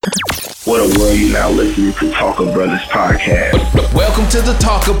What a world, you now listening to Talker Brothers Podcast. Welcome to the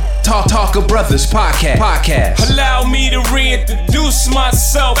Talker Brothers Podcast. Allow me to reintroduce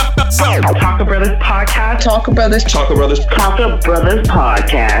myself. Talker Brothers Podcast. Talker Brothers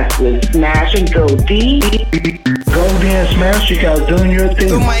Podcast with Smash and Goldie. Goldie and Smash, you guys doing your thing.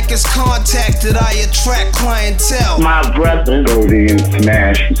 The mic is contacted, I attract clientele. My brother. Goldie and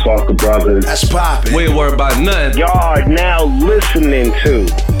Smash, Talker Brothers. That's poppin'. We ain't worried about nothing. Y'all are now listening to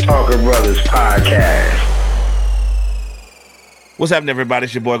Talker Brothers Podcast. What's happening, everybody?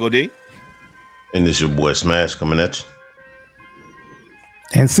 It's your boy Goldie. And this your boy Smash coming at you.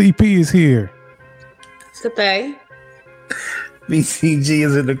 And CP is here. Sape. BCG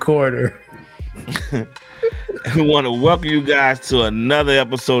is in the corner. We want to welcome you guys to another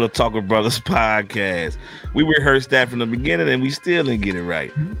episode of Talker Brothers Podcast. We rehearsed that from the beginning and we still didn't get it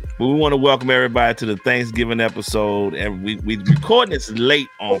right. But we want to welcome everybody to the Thanksgiving episode. And we recording this late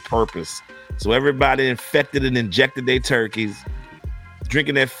on purpose. So everybody infected and injected their turkeys,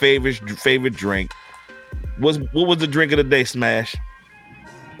 drinking their favorite drink. What was the drink of the day, Smash?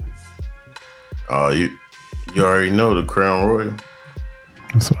 You already know, the Crown Royal.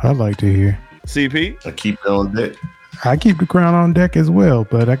 That's what I like to hear. CP? I keep it on deck. I keep the Crown on deck as well,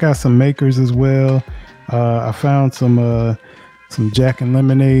 but I got some makers as well. I found some Jack and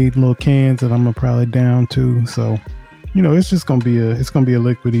Lemonade little cans that I'm gonna probably down to. So, you know, it's just gonna be a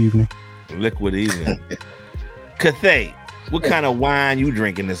liquid evening. Liquid evening. Cathay, what kind of wine you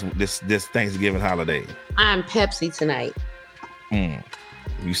drinking this Thanksgiving holiday? I'm Pepsi tonight.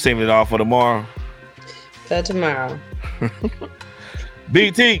 You saving it all for tomorrow? For tomorrow.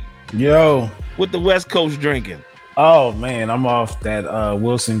 BT, Yo. what the West Coast drinking? Oh man, I'm off that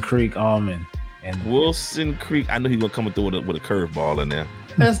Wilson Creek almond. And Wilson Creek. I know he's gonna come through with a curveball in there.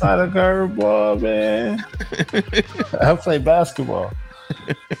 that's not a curveball, man. I play basketball.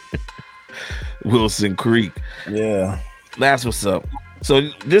 Wilson Creek. Yeah. That's what's up. So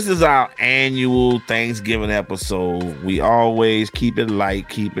this is our annual Thanksgiving episode. We always keep it light,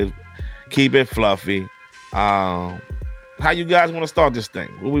 keep it fluffy. How you guys want to start this thing?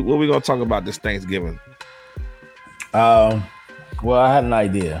 What we gonna talk about this Thanksgiving? Well, I had an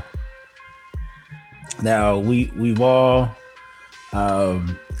idea. Now we've all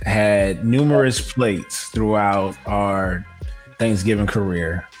had numerous plates throughout our Thanksgiving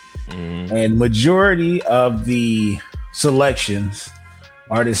career, and majority of the selections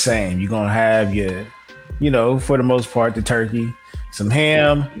are the same. You're gonna have your, for the most part, the turkey, some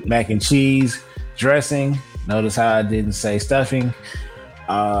ham, mac and cheese, dressing. Notice how I didn't say stuffing,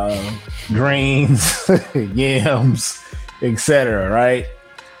 greens, yams, etc. Right?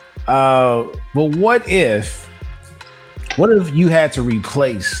 But what if you had to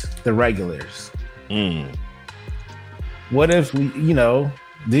replace the regulars? What if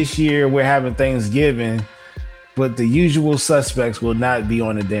this year we're having Thanksgiving, but the usual suspects will not be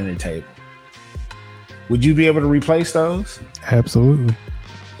on the dinner table? Would you be able to replace those? Absolutely.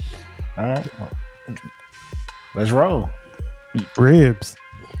 All right. Let's roll. Ribs.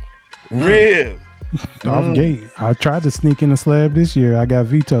 Ribs. Off gate. I tried to sneak in a slab this year. I got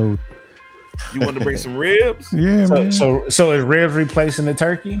vetoed. You want to bring some ribs? Yeah, man. So is ribs replacing the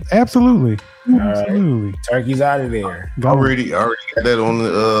turkey? Absolutely. Right. Absolutely. Turkey's out of there. I already got that on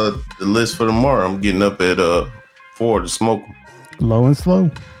the list for tomorrow. I'm getting up at 4 to smoke them. Low and slow.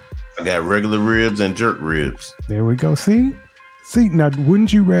 I got regular ribs and jerk ribs. There we go. See, now,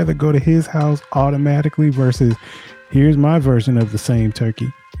 wouldn't you rather go to his house automatically versus here's my version of the same turkey?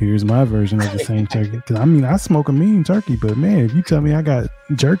 Here's my version of the same turkey. Because I smoke a mean turkey, but man, if you tell me I got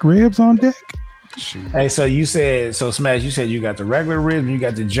jerk ribs on deck, shoot. Hey, Smash, you said you got the regular ribs and you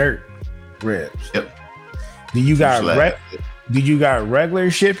got the jerk ribs. Yep. Do you got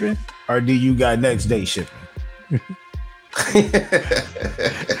regular shipping or do you got next day shipping?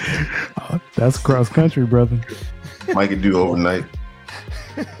 That's cross country, brother. Might could do overnight.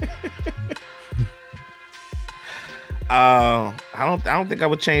 I don't think I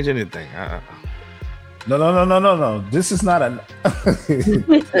would change anything. No. This is not a.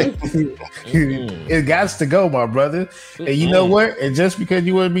 It got to go, my brother. And you know what? And just because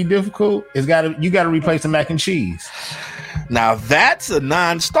you want to be difficult, you got to replace the mac and cheese. Now that's a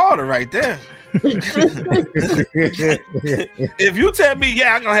non-starter right there. If you tell me,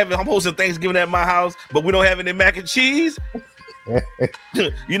 I'm hosting Thanksgiving at my house, but we don't have any mac and cheese, I'm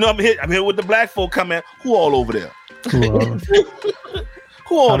here with the black folk coming. Who all over there?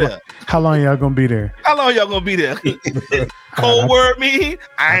 Who all there? How long y'all gonna be there? Cold word me,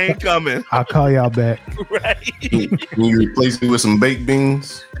 I ain't coming. I'll call y'all back. Right? Can you replace me with some baked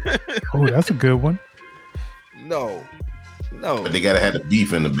beans? Oh, that's a good one. No. But they gotta have the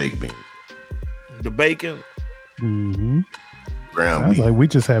beef and the baked beans. the bacon. Mm-hmm. Ground Sounds beef. like we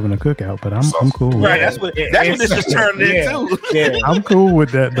just having a cookout, but I'm cool. Right, that's what this is turning into. Yeah. I'm cool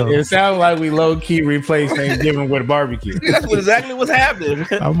with that though. It sounds like we low key replaced Thanksgiving with a barbecue. That's exactly what's happening.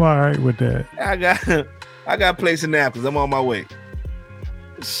 I'm all right with that. I got plates and napkins. I'm on my way.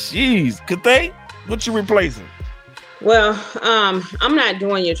 Jeez, Kathay, what you replacing? Well, I'm not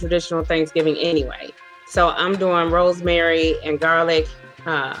doing your traditional Thanksgiving anyway. So I'm doing rosemary and garlic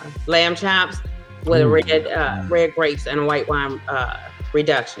lamb chops with red grapes and a white wine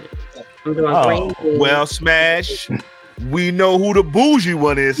reduction. I'm doing green beans. Well, Smash, we know who the bougie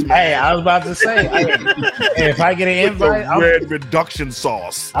one is, Smash. Hey, I was about to say, if I get an invite, red reduction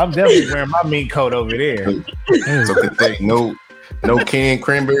sauce. I'm definitely wearing my meat coat over there. So Kathay, no canned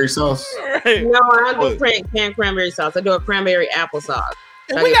cranberry sauce. Right. No, I don't do canned cranberry sauce. I do a cranberry applesauce.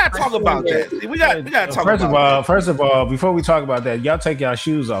 We gotta talk about that. We gotta talk about that. First of all, before we talk about that, y'all take y'all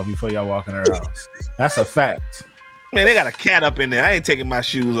shoes off before y'all walk in our house. That's a fact. Man, they got a cat up in there. I ain't taking my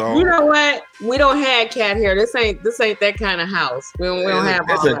shoes off. You know what? We don't have cat here. This ain't that kind of house. We don't have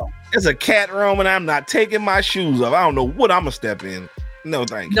all that. It's a cat room, and I'm not taking my shoes off. I don't know what I'm gonna step in. No,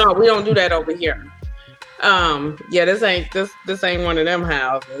 thank you. No, we don't do that over here. Yeah, this ain't one of them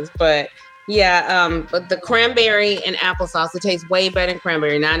houses, but yeah, but the cranberry and applesauce, it tastes way better than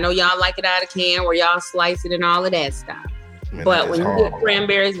cranberry. Now I know y'all like it out of can where y'all slice it and all of that stuff. Man, but when you get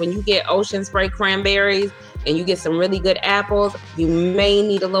cranberries, when you get ocean spray cranberries and you get some really good apples, you may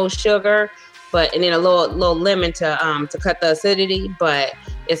need a little sugar, and then a little lemon to cut the acidity, but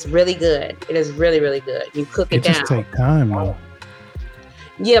it's really good. It is really, really good. You cook it down. It just take time though.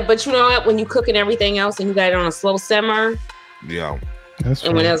 Yeah, but you know what? When you cooking everything else and you got it on a slow simmer, yeah.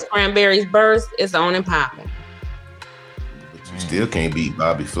 And when those cranberries burst, it's on and popping. But you still can't beat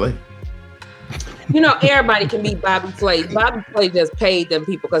Bobby Flay. You know, everybody can beat Bobby Flay. Bobby Flay just paid them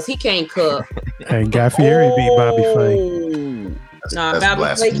people because he can't cook. Hey, Guy Fieri beat Bobby Flay. No,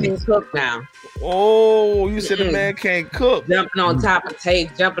 Bobby Flay can cook now. Oh, you said the man can't cook. Jumping on top of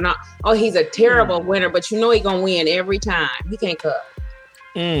tape, jumping on. Oh, he's a terrible winner, but you know he's going to win every time. He can't cook.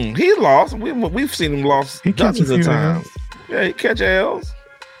 He lost. We've seen him lost dozens of times. Yeah, he catch L's.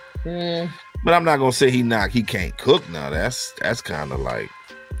 But I'm not gonna say he can't cook now. That's kind of like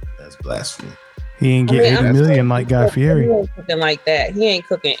that's blasphemy. He ain't get 80 million like Guy Fieri. He ain't cooking like that. He ain't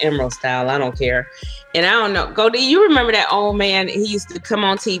cooking Emerald style. I don't care. And I don't know. Goldie, you remember that old man? He used to come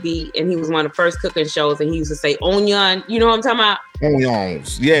on TV and he was one of the first cooking shows and he used to say onion. You know what I'm talking about?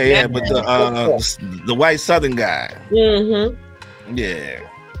 Onions. Yeah. But the white Southern guy. Mm-hmm. Yeah.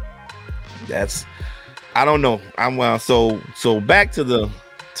 That's. I don't know. So back to the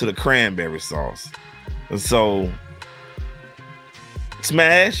cranberry sauce. So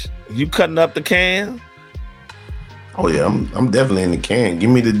Smash, you cutting up the can? Oh yeah, I'm definitely in the can. Give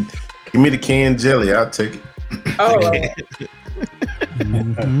me the canned jelly. I'll take it. Oh,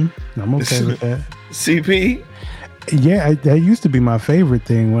 I'm okay with that. CP? Yeah, that used to be my favorite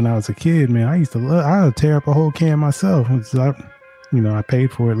thing when I was a kid, man. I would tear up a whole can myself. I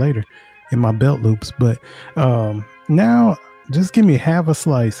paid for it later in my belt loops, but now just give me half a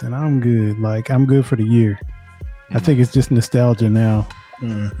slice and I'm good. Like I'm good for the year. I think it's just nostalgia now.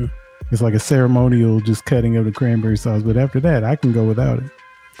 Mm-hmm. It's like a ceremonial just cutting of the cranberry sauce, but after that I can go without it.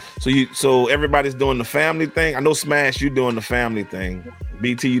 So everybody's doing the family thing. I know Smash, you doing the family thing.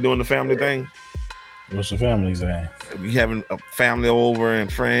 BT, you doing the family thing? What's the family thing? You having a family over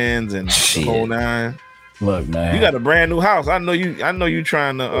and friends and the whole nine? Look, man, you got a brand new house. I know you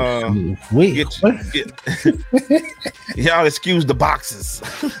trying to y'all excuse the boxes.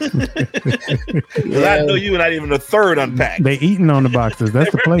 I know you not even a third unpacked. They eating on the boxes.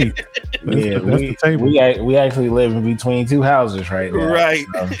 That's the plate. That's the table. We actually live in between two houses right now. Right.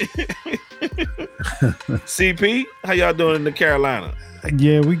 CP, how y'all doing in the Carolina?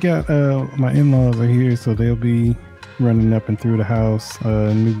 Yeah, we got my in-laws are here, so they'll be running up and through the house.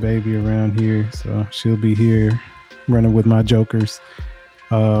 New baby around here, so she'll be here running with my jokers.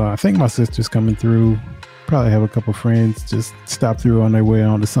 I think my sister's coming through. Probably have a couple friends just stop through on their way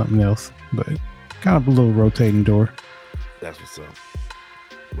on to something else, but kind of a little rotating door. That's what's up.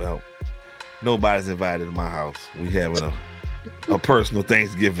 Well, nobody's invited to my house. We having a personal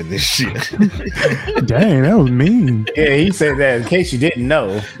Thanksgiving this year. Dang, that was mean. Yeah, he said that in case you didn't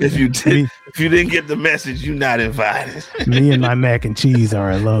know. If you didn't get the message, you're not invited. Me and my mac and cheese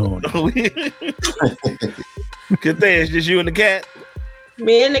are alone. Good thing it's just you and the cat.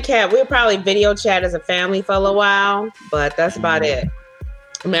 Me and the cat, we'll probably video chat as a family for a little while, but that's about it.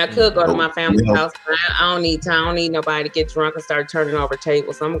 I mean, I could go to my family's house, but I don't need time. I don't need nobody to get drunk and start turning over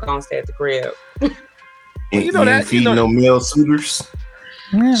tables, so I'm going to stay at the crib. You know that feed no male suitors.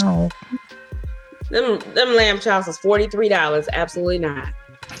 No. Them lamb chops was $43. Absolutely not.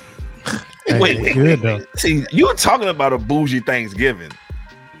 Wait. Good though. See, you're talking about a bougie Thanksgiving.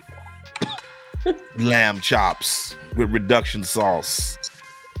 Lamb chops with reduction sauce.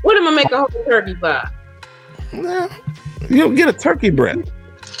 What am I make a whole turkey for? Nah, you don't get a turkey breast.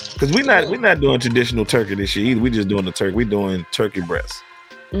 Because we're not doing traditional turkey this year either. We're just doing the turkey. We're doing turkey breast.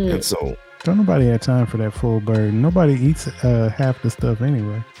 And so don't nobody have time for that full bird. Nobody eats half the stuff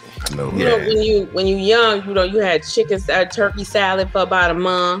anyway. No, You know, when you young, you know, you had turkey salad for about a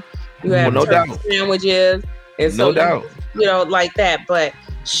month. You had turkey sandwiches, and so No doubt. you know, like that. But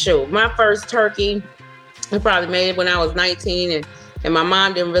shoot, my first turkey, I probably made it when I was 19, and my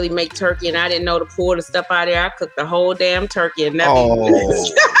mom didn't really make turkey, and I didn't know to pull the stuff out of there. I cooked the whole damn turkey and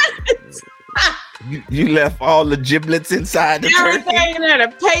nothing. You left all the giblets inside the turkey. Everything in there, the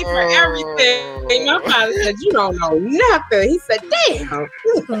paper, everything. My father said, "You don't know nothing." He said, "Damn."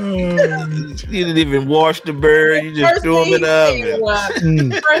 You didn't even wash the bird. You just threw them in the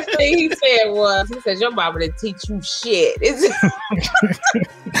oven. First thing he said, "Your mama didn't teach you shit."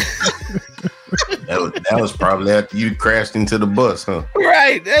 that was probably after you crashed into the bus, huh?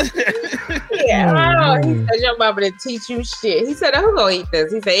 Right. Yeah. He said, "Your mama didn't teach you shit." He said, "Who gonna eat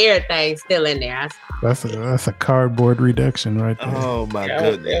this?" He said, "Everything's still in there." That's a cardboard reduction right there. Oh my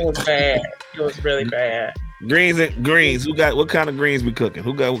goodness. It was bad. It was really bad. Greens. What kind of greens we cooking?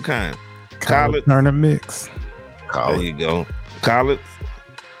 Who got what kind? Collard turnip mix. There you go. Collards.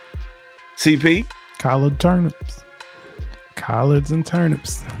 CP. Collard turnips. Collards and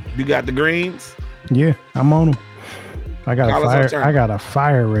turnips. You got the greens? Yeah, I'm on them. I got a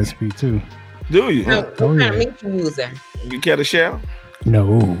fire recipe too. Do you? What kind of meat you using? You care to share?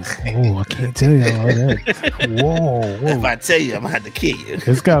 No. Oh, I can't tell you all that. Whoa. If I tell you, I'm gonna have to kill you.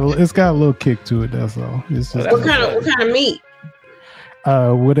 It's got a little kick to it. That's all. It's just what kind of meat?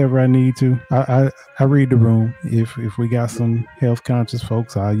 Whatever I need to. I read the room. If we got some health conscious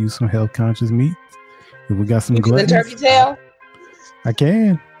folks, I'll use some health conscious meat. If we got some gluttons, turkey tail, I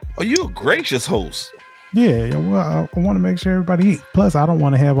can. Oh, you're a gracious host. Yeah, well, I want to make sure everybody eat. Plus, I don't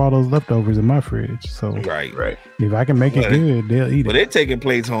want to have all those leftovers in my fridge. So right. If I can make it good, they'll eat it. But they're taking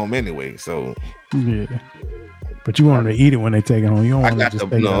plates home anyway, so yeah. But you want them to eat it when they take it home. You don't want to just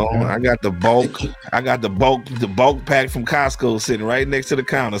take it home. I got the bulk. I got the bulk pack from Costco sitting right next to the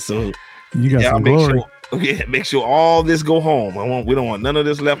counter. So you got some glory. Make sure all this go home. We don't want none of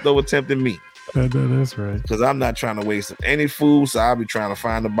this leftover tempted meat. That's right. Because I'm not trying to waste any food, so I'll be trying to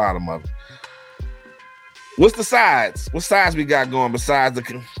find the bottom of it. What's the sides? What sides we got going besides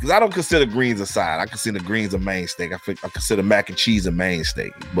because I don't consider greens a side. I consider greens a main steak. I consider mac and cheese a main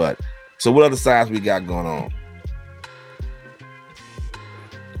steak. But so what other sides we got going on?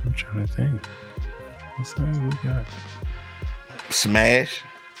 I'm trying to think. What sides we got? Smash.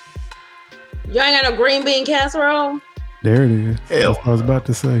 You ain't got no green bean casserole? There it is. Hell. That's what I was about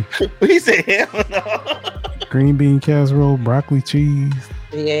to say. He said hell no. Green bean casserole, broccoli cheese.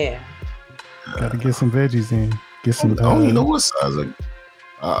 Yeah. Got to get some veggies in. Get some. I don't even know what size.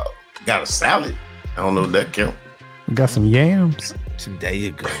 Got a salad. I don't know if that count. Got some yams. There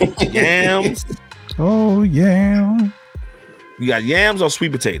you go. Yams. Oh, yeah. You got yams or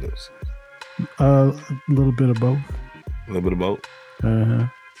sweet potatoes? A little bit of both. A little bit of both. Uh-huh.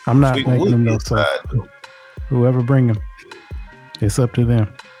 I'm not making them though. So whoever bring them, it's up to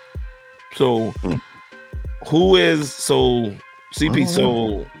them. So who is CP?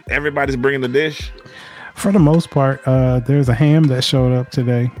 So everybody's bringing the dish. For the most part, there's a ham that showed up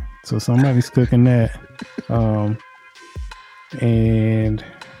today, so somebody's cooking that. And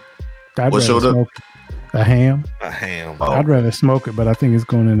what showed up? A ham. A ham. Oh. I'd rather smoke it, but I think it's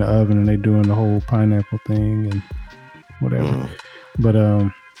going in the oven, and they're doing the whole pineapple thing and whatever. But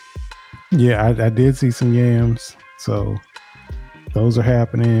yeah, I did see some yams, so those are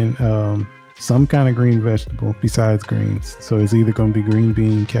happening. Some kind of green vegetable besides greens. So it's either going to be green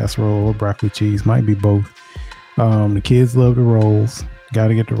bean casserole or broccoli cheese. Might be both. The kids love the rolls. Got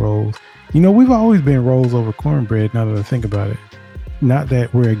to get the rolls. You know, we've always been rolls over cornbread. Now that I think about it, not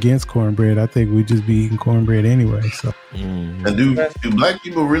that we're against cornbread. I think we just be eating cornbread anyway. So, and do black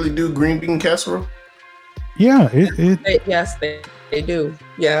people really do green bean casserole? Yeah, yes, they do.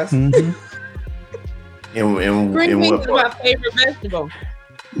 Yes. Mm-hmm. and green beans is my favorite vegetable.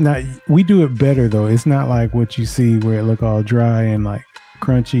 Now we do it better though. It's not like what you see where it look all dry and like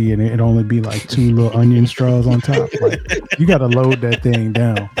crunchy, and it only be like 2 little onion straws on top. Like you got to load that thing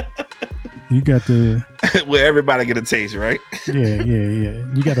down. You got to where everybody get a taste, right? Yeah.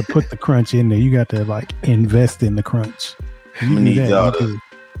 You got to put the crunch in there. You got to like invest in the crunch. I'm gonna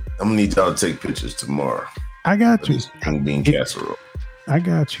need y'all to take pictures tomorrow. I got you. Green bean casserole. I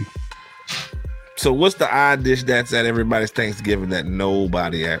got you. So what's the odd dish that's at everybody's Thanksgiving that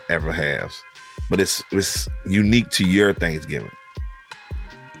nobody ever has, but it's unique to your Thanksgiving?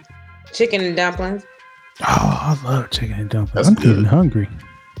 Chicken and dumplings. Oh, I love chicken and dumplings. I'm getting hungry.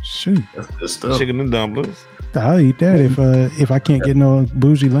 Shoot, That's good stuff. Chicken and dumplings. I'll eat that if I can't get no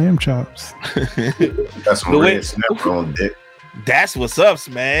bougie lamb chops. Got some red snapper on deck. That's what's up,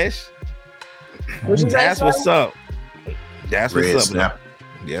 Smash. That's what's up. That's Red what's up. snapper.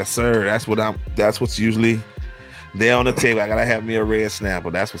 Yes, sir. That's what's usually there on the table. I gotta have me a red snapper.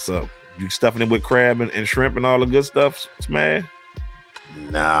 That's what's up. You stuffing it with crab and shrimp and all the good stuff, Smash?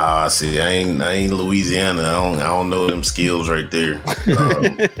 Nah, see, I ain't Louisiana. I don't know them skills right there.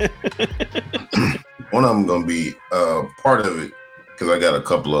 One of them gonna be part of it because I got a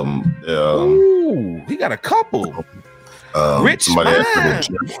couple of them. Ooh, he got a couple. Rich somebody man. asked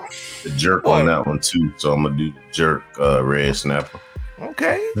for the jerk on that one too, so I'm gonna do the jerk red snapper.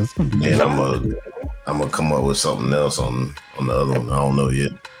 Okay, that's gonna be. And I'm gonna come up with something else on the other one. I don't know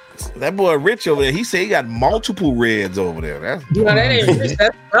yet. That boy Rich over there, he said he got multiple reds over there. That ain't Rich.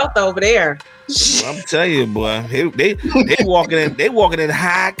 That's wealth over there. I'm telling you, boy, they walking in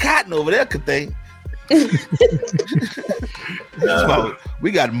high cotton over there, could they?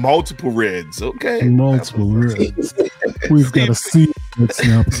 We got multiple reds. Okay, multiple reds. We've got a sea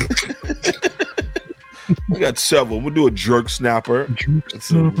snapper. We got several. We'll do a jerk snapper.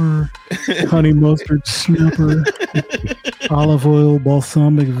 Snapper, honey mustard snapper, olive oil,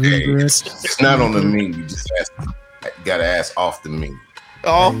 balsamic vinaigrette. It's not on the menu. You just gotta ask off the menu.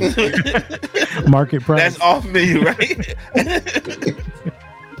 Off market price. That's off menu, right?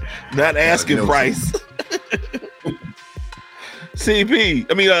 Not asking price. CP,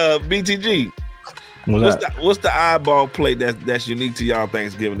 I mean BTG. What's the eyeball plate that's unique to y'all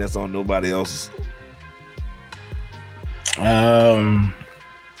Thanksgiving that's on nobody else's?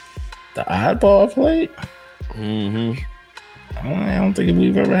 The eyeball plate. Mm-hmm. I don't think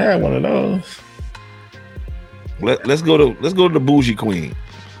we've ever had one of those. Let's go to the bougie queen.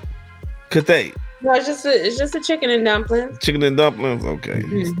 Kathay. No, it's just a chicken and dumplings. Chicken and dumplings. Okay.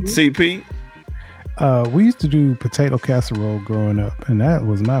 Mm-hmm. CP. We used to do potato casserole growing up, and that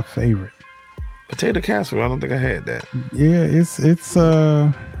was my favorite. Potato casserole. I don't think I had that. Yeah, it's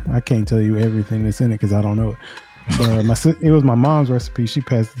I can't tell you everything that's in it because I don't know it. It was my mom's recipe. She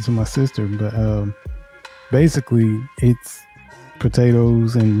passed it to my sister, but basically it's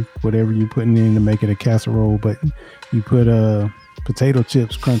potatoes and whatever you're putting in to make it a casserole, but you put potato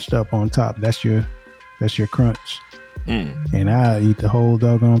chips crunched up on top. That's your crunch. And I eat the whole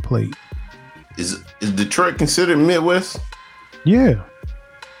doggone plate. Is Detroit considered Midwest? Yeah.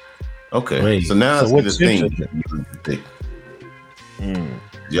 Okay. Wait, so now so it's the thing.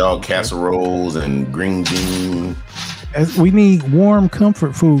 Y'all casseroles and green bean. As we need warm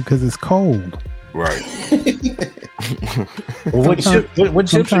comfort food because it's cold. Right. What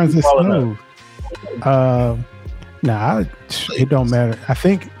chips are you calling up? It don't matter. I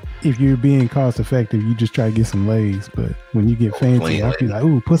think if you're being cost effective, you just try to get some Lay's. But when you get fancy, I'll be like,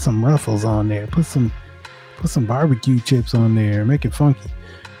 ooh, put some Ruffles on there. Put some barbecue chips on there. Make it funky.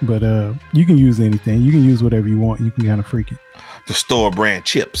 But you can use anything. You can use whatever you want. You can kind of freak it. The store brand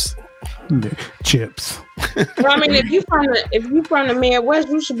chips. Chips. Well, I mean, if you from the Midwest,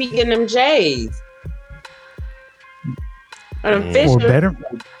 you should be getting them J's. Or better,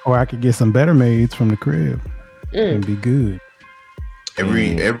 or I could get some Better Maids from the crib and be good.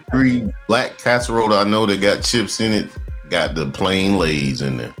 Every black casserole I know that got chips in it got the plain Lay's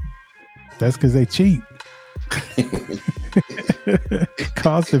in there. That's because they cheap.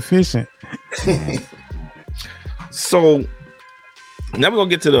 Cost efficient. So now we're gonna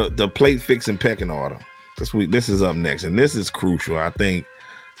get to the plate fixing pecking order. This is up next, and this is crucial. I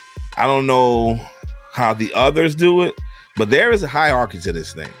don't know how the others do it, but there is a hierarchy to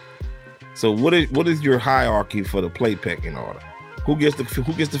this thing. So what is your hierarchy for the plate pecking order? Who gets to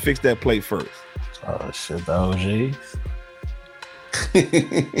fix that plate first? Oh shit, the OGs.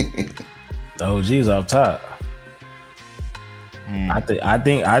 The OGs off top. I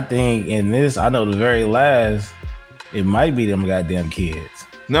think in this, I know the very last, it might be them goddamn kids.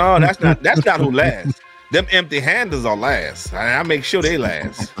 No, that's not who last. Them empty handers are last. I make sure they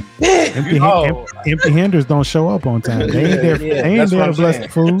last. Empty handers don't show up on time. They ain't there. They ain't there to bless the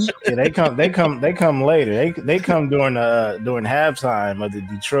food. Yeah, they come later. They come during halftime of the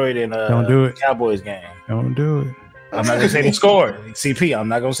Detroit and don't do it. Cowboys game. Don't do it. I'm not gonna say the score. CP, I'm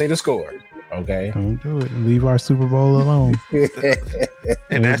not gonna say the score. Okay. Don't do it. Leave our Super Bowl alone.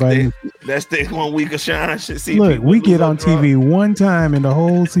 And that's the 1 week of shine. Look, we get on TV one time in the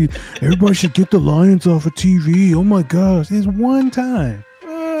whole season. Everybody should get the Lions off of TV. Oh my gosh, it's one time.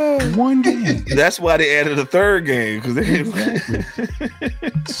 One game. That's why they added a third game because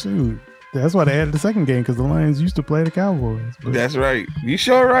Shoot. That's why they added the second game because the Lions used to play the Cowboys. But That's right. You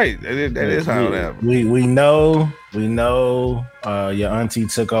sure right. That is how it happened. We know your auntie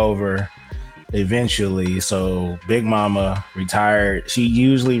took over eventually. So Big Mama retired. She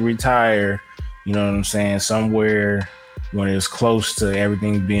usually retired, you know what I'm saying, somewhere when it was close to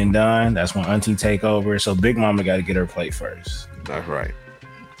everything being done. That's when auntie take over. So Big Mama got to get her plate first. That's right.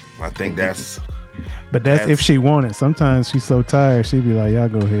 I think that's if she wanted. Sometimes she's so tired, she'd be like, y'all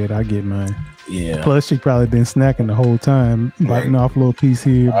go ahead, I get mine. Yeah. Plus, she probably been snacking the whole time, biting off a little piece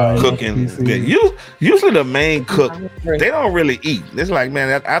here, biting off a cooking. piece here. Usually the main cook, they don't really eat. It's like,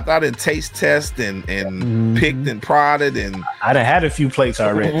 man, I thought it taste test and picked and prodded and I done had a few plates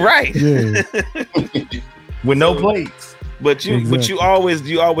already. Right. Yeah. With no plates. But you always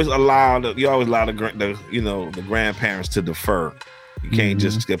allow the grandparents to defer. You can't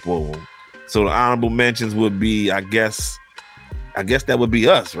just skip over them. So the honorable mentions would be, I guess that would be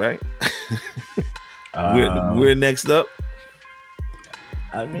us, right? We're next up.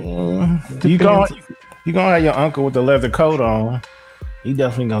 I mean, you gonna have your uncle with the leather coat on. He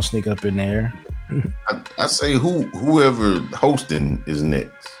definitely gonna sneak up in there. I say whoever hosting is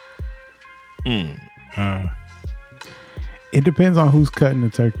next. It depends on who's cutting the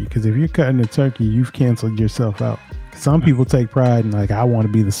turkey. Because if you're cutting the turkey, you've canceled yourself out. Some people take pride in like, I want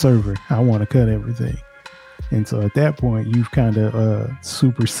to be the server. I want to cut everything. And so at that point, you've kind of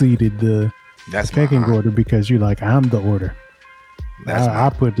superseded the pecking order because you're like, I'm the order. I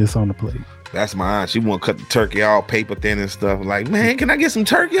put this on the plate. That's my aunt. She want to cut the turkey all paper thin and stuff. Like, man, can I get some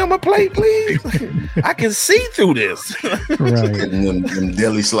turkey on my plate, please? I can see through this. Right. And them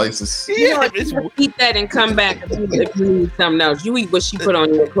deli slices. Yeah, eat that and come back if you need something else. You eat what she put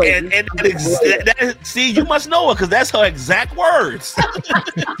on your plate. See, you must know her because that's her exact words.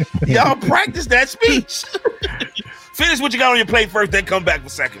 Y'all practice that speech. Finish what you got on your plate first, then come back for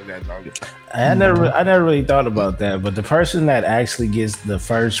second. I never really thought about that, but the person that actually gets the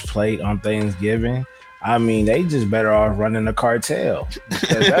first plate on Thanksgiving, I mean, they just better off running a cartel.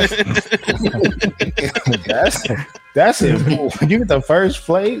 That's it. When you get the first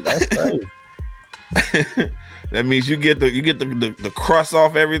plate, that's crazy. That means you get the crust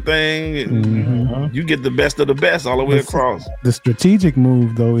off everything. And you get the best of the best all the way across. The strategic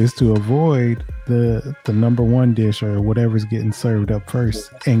move, though, is to avoid the number one dish or whatever's getting served up first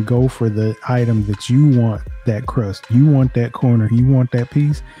and go for the item that you want, that crust. You want that corner. You want that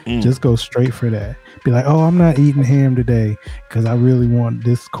piece. Just go straight for that. Be like, oh, I'm not eating ham today because I really want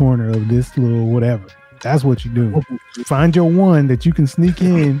this corner of this little whatever. That's what you do. Find your one that you can sneak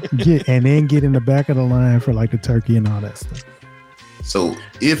in, get, and then get in the back of the line for like the turkey and all that stuff. So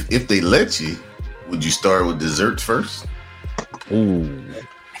if they let you, would you start with desserts first? Ooh.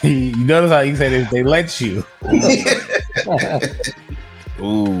 You notice how you said if they let you.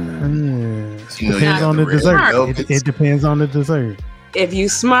 Ooh. Depends on the dessert. It depends on the dessert. If you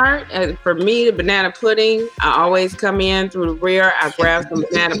smart, for me, the banana pudding, I always come in through the rear. I grab some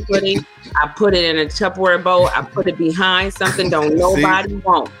banana pudding. I put it in a Tupperware bowl. I put it behind something don't nobody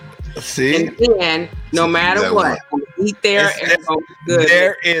want. See? And then, no matter what, I'm gonna eat there and it's gonna be good.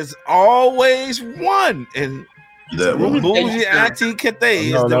 There is always one. And that one. Bougie Auntie Cathay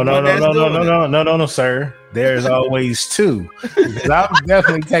is No, sir. There's always two. I'm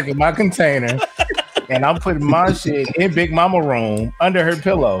definitely taking my container and I'm putting my shit in Big Mama room under her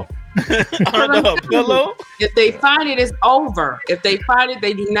pillow. Under her pillow? If they find it, it's over. If they find it,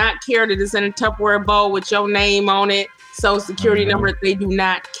 they do not care that it's in a Tupperware bowl with your name on it, social security number. They do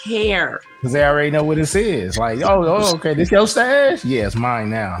not care. Because they already know what this is. Like, oh, okay, this your stash? Yeah, it's mine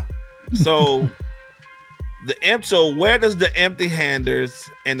now. So where does the empty handers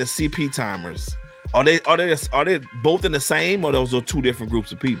and the CP timers, are they both in the same, or those are two different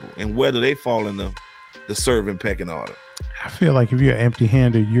groups of people? And where do they fall in the serving pecking order? I feel like if you're an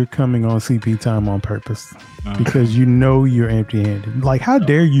empty-hander, you're coming on CP time on purpose because you know you're empty-handed. Like, how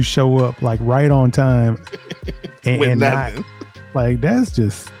dare you show up like right on time and not like that's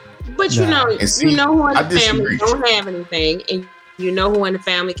just. But you know who in the family don't have anything, and you know who in the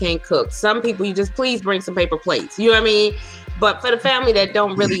family can't cook. Some people, you just please bring some paper plates. You know what I mean? But for the family that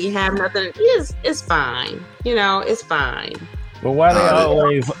don't really have nothing, it's fine. You know, it's fine. But why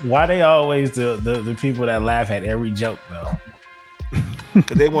they always the people that laugh at every joke though?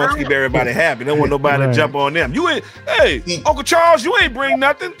 Because they want to keep everybody happy. They don't want nobody to jump on them. Uncle Charles, you ain't bring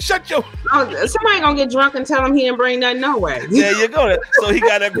nothing. Shut your. Somebody gonna get drunk and tell him he didn't bring nothing. No way. There you go. So he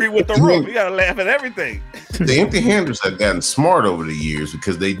got to agree with the room. He got to laugh at everything. The empty handers have gotten smart over the years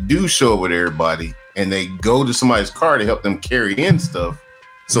because they do show up with everybody and they go to somebody's car to help them carry in stuff.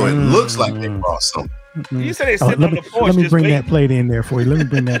 So it looks like they brought something. You said they sitting on the porch. Let me just bring waiting. that plate in there for you. Let me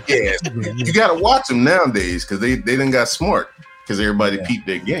bring that. Yeah, you got to watch them nowadays because they done got smart because everybody peeped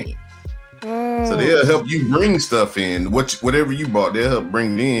their game. So they'll help you bring stuff in. Whatever you bought, they'll help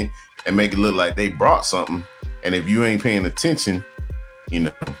bring it in and make it look like they brought something. And if you ain't paying attention, you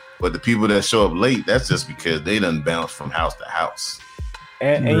know. But the people that show up late, that's just because they done bounce from house to house.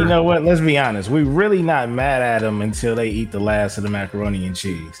 And you know what? Let's be honest. We're really not mad at them until they eat the last of the macaroni and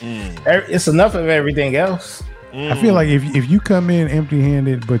cheese. It's enough of everything else. I feel like if you come in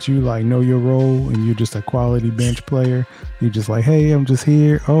empty-handed, but you like know your role and you're just a quality bench player, you're just like, hey, I'm just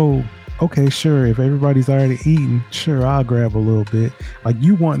here. Oh, okay, sure. If everybody's already eating, sure, I'll grab a little bit. Like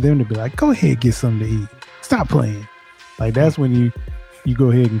you want them to be like, go ahead, get something to eat. Stop playing. Like that's when you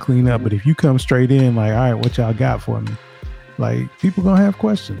go ahead and clean up. But if you come straight in, like, all right, what y'all got for me? Like people gonna have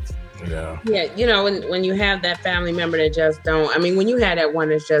questions. Yeah. You know, when you have that family member that just don't, I mean, when you have that one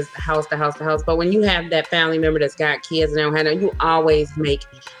that's just house to house to house, but when you have that family member that's got kids and they don't have you always make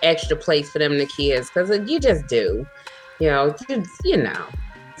extra plates for them and the kids because you just do, you know.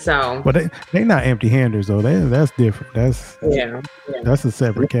 So, but they not empty-handers though. That's different. That's a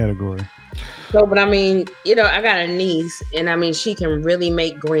separate category. So, but I mean, you know, I got a niece, and I mean, she can really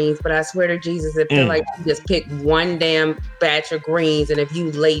make greens. But I swear to Jesus, it feel like you just pick one damn batch of greens, and if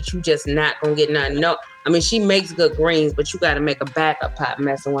you late, you just not gonna get nothing. No, I mean, she makes good greens, but you got to make a backup pot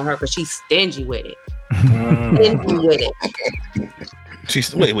messing with her because she's stingy with it. Stingy with it.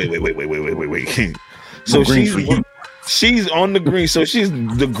 She's wait. So she's on the green, so she's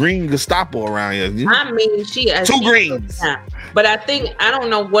the green Gestapo around here. I mean, she two greens. But I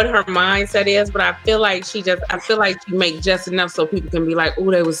don't know what her mindset is, but I feel like she make just enough so people can be like, oh,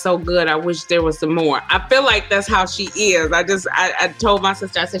 they was so good. I wish there was some more. I feel like that's how she is. I told my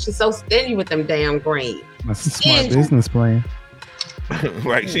sister, I said, she's so stingy with them damn greens. That's a smart business plan.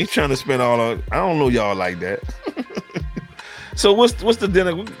 Right. She's trying to spend all her, I don't know y'all like that. So what's the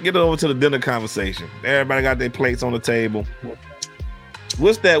dinner? We'll get over to the dinner conversation. Everybody got their plates on the table.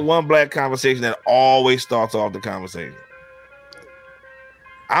 What's that one black conversation that always starts off the conversation?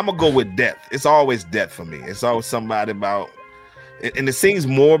 I'm gonna go with death. It's always death for me. It's always somebody about, and it seems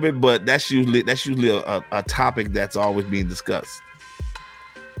morbid, but that's usually a topic that's always being discussed.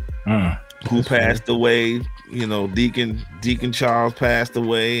 Who passed away? You know, Deacon Charles passed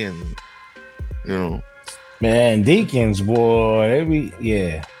away, and you know. Man, deacons, boy, they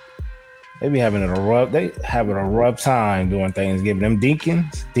be having a rough time doing Thanksgiving. Them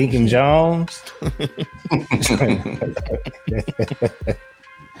deacons, Deacon Jones.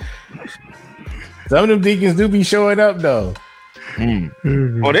 Some of them deacons do be showing up though.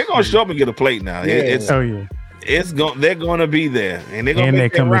 Oh, they're gonna show up and get a plate now. Yeah. They're gonna be there, and they're gonna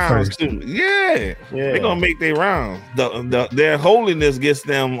make their rounds first too. Yeah, they're gonna make their rounds. Their holiness gets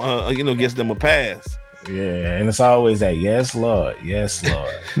them, gets them a pass. Yeah, and it's always that yes, Lord, yes,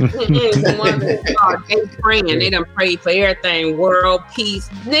 Lord. The ones that they praying, they done prayed for everything, world peace.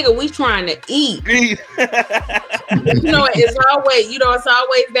 Nigga, we trying to eat. It's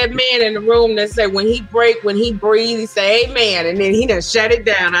always that man in the room that say when he breathe, he say amen, and then he done shut it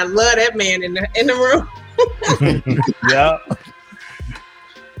down. I love that man in the room. Yeah.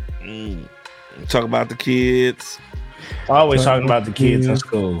 Talk about the kids. Always talking about the kids in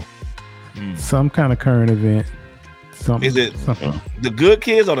school. Some kind of current event. Is it the good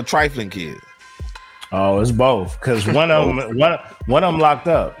kids or the trifling kids? Oh, it's both. Because one of them locked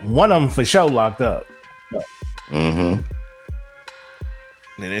up. One of them for sure locked up. And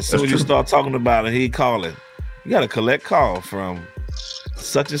as soon as you start talking about it, he calling. You got to collect call from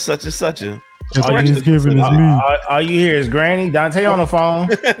such and such and such a. Thanksgiving is me. All you hear is Granny, Dante on the phone.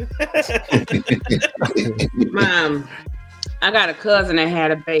 Mom, I got a cousin that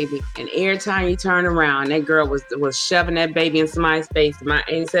had a baby, and every time you turn around, that girl was shoving that baby in somebody's face. And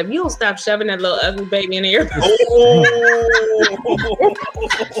he said, "You don't stop shoving that little ugly baby in there."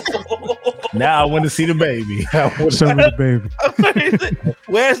 Now I want to see the baby.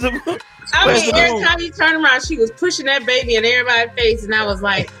 Where's the? Every time you turn around, she was pushing that baby in everybody's face, and I was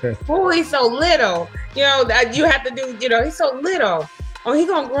like, "Oh, he's so little." You have to do. He's so little. Oh, he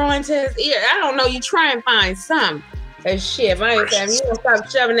gonna grow into his ear. I don't know. You try and find some. That shit. I ain't saying you don't stop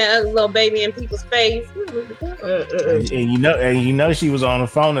shoving that ugly little baby in people's face. And you know she was on the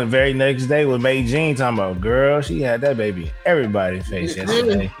phone the very next day with May Jean talking about, girl, she had that baby in everybody's face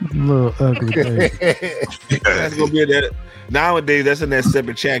yesterday. Little ugly baby. That's gonna be that. Nowadays, that's in that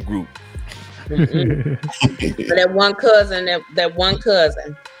separate chat group. But that one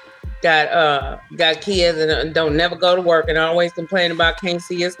cousin got kids and don't never go to work and always complain about can't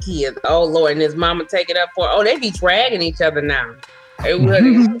see his kids. Oh Lord, and his mama take it up for. Oh, they be dragging each other now. It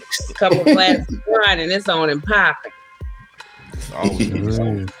was a couple glasses of wine and it's on and popping.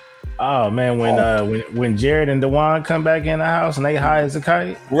 Oh man, when Jared and Dewan come back in the house and they high as a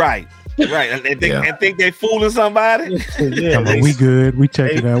kite, right, and think they fooling somebody. Come on, we good. We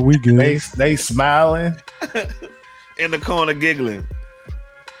check it out. We good. They smiling in the corner giggling.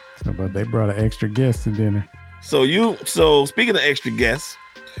 But they brought an extra guest to dinner. So speaking of extra guests,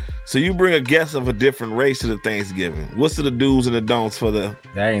 so you bring a guest of a different race to the Thanksgiving. What's the do's and the don'ts for the?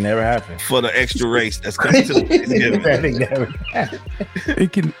 That ain't never happened. For the extra race that's coming to the Thanksgiving. That ain't never happened.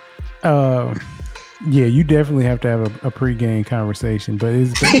 It can. Yeah, you definitely have to have a pregame conversation, but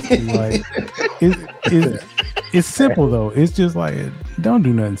it's basically like it's simple though. It's just like don't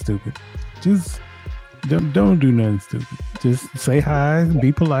do nothing stupid. Just don't do nothing stupid. Just say hi,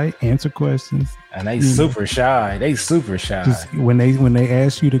 be polite, answer questions. And they super shy. They super shy. Just when they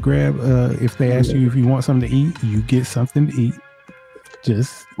ask you to grab, if they ask you if you want something to eat, you get something to eat.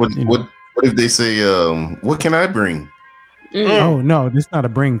 Just what if they say, what can I bring? Oh no, this is not a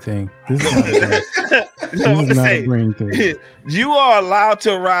bring thing. This is not a bring thing. You are allowed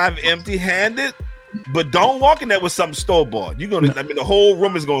to arrive empty-handed, but don't walk in there with something store-bought. You're gonna, the whole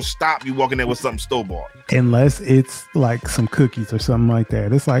room is gonna stop you walking there with something store-bought. Unless it's like some cookies or something like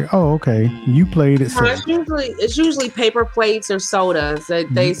that. It's like, oh, okay, you played it. It's usually paper plates or sodas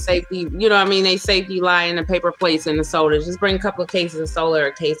that they safety. You know what I mean? They safety lie in the paper plates and the sodas. Just bring a couple of cases of soda or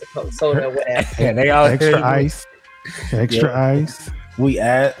a case of soda. Whatever. Yeah, they all extra ice. Extra ice. We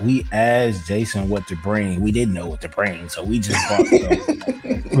asked Jason what to bring. We didn't know what to bring, so we just brought some.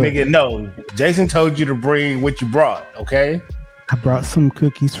 Nigga, no. Jason told you to bring what you brought, okay? I brought some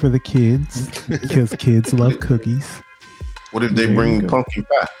cookies for the kids because kids love cookies. What if they bring pumpkin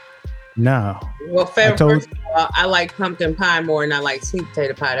pie? No. Well, first of all, I like pumpkin pie more than I like sweet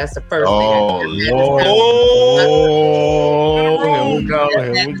potato pie. That's the first thing. Here we go.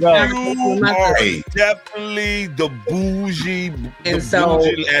 You are definitely the bougie at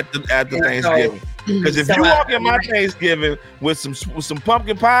the Thanksgiving. Because if you walk in my Thanksgiving with some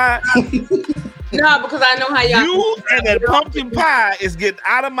pumpkin pie, no, because I know how y'all. You and that pumpkin pie is getting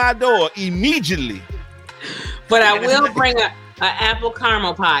out of my door immediately. But I will bring an apple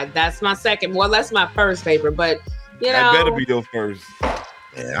caramel pie. That's my second. Well, that's my first favorite. But you know, that better be your first.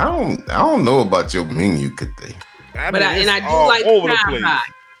 Yeah, I don't know about your menu, could they? I do like pecan pie.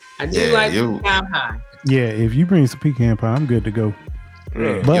 I do like pecan pie. Yeah, if you bring some pecan pie, I'm good to go.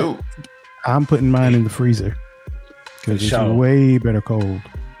 Yeah. But I'm putting mine in the freezer because it's way better cold.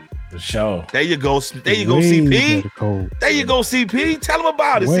 For sure. There you go. There you go, CP. There you go, CP. Tell them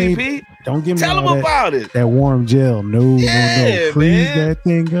about it, CP. Don't give me Tell them about it. That warm gel. No. Freeze that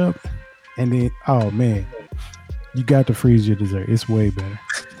thing up. And then, oh, man. You got to freeze your dessert. It's way better.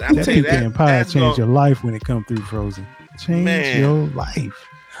 That pecan pie changed your life when it comes through frozen. Change your life.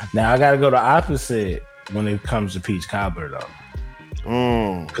 Now, I got to go the opposite when it comes to peach cobbler, though.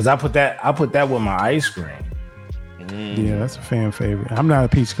 Because I put that with my ice cream. Yeah, that's a fan favorite. I'm not a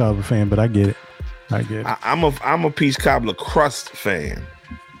peach cobbler fan, but I get it. I'm a peach cobbler crust fan.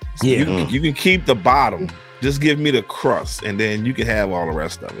 Yeah, you can keep the bottom. Just give me the crust, and then you can have all the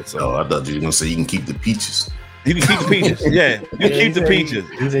rest of it. So I thought you were gonna say you can keep the peaches. You can keep the peaches. Yeah, you keep the peaches.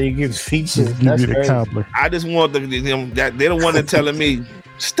 He said you give peaches. Give you the cobbler. I just want they're the one that telling me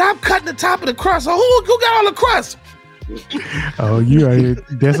stop cutting the top of the crust. Oh, who got all the crust? Oh, you are here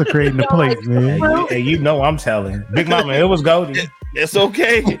desecrating the plate, man. Hey, you know I'm telling Big Mama, it was Goldie. It's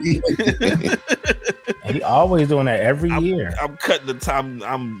okay. He always doing that every year. I'm cutting the top.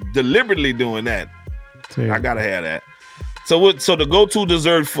 I'm deliberately doing that. I gotta have that. So the go-to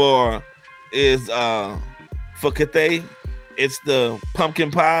dessert for Cathay, it's the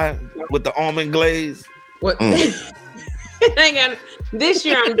pumpkin pie with the almond glaze. What? Hang on. This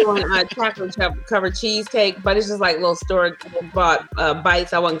year I'm doing chocolate covered cheesecake, but it's just like little store-bought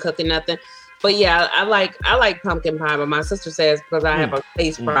bites. I wasn't cooking nothing. But yeah, I like pumpkin pie, but my sister says because I have a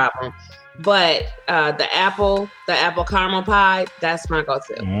taste problem. But the apple caramel pie, that's my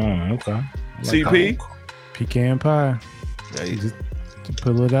go-to. Okay. CP? Pecan pie. Yeah, you just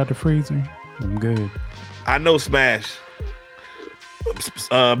pull it out the freezer. I'm good. I know Smash.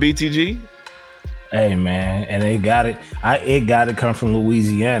 BTG? Hey man, and they got it. It got to come from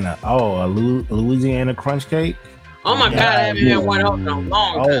Louisiana. Oh, a Louisiana crunch cake. Oh my God, I haven't had one of those in a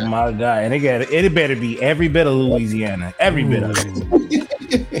long time. Oh my God, and it better be every bit of Louisiana, every bit of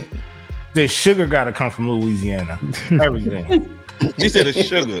it. The sugar got to come from Louisiana. Everything. You said the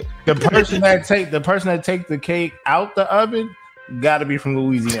sugar. The person that take the cake out the oven got to be from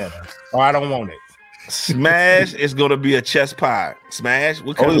Louisiana, or I don't want it. Smash is gonna be a chest pie. Smash,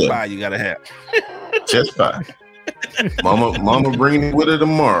 what kind of pie you gotta have? Chest pie. Mama bringing it with her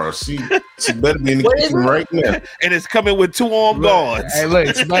tomorrow. She better be in the kitchen right now. And it's coming with 2 armed guards. Hey,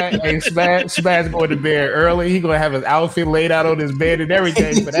 look, Smash going to bed early. He gonna have his outfit laid out on his bed and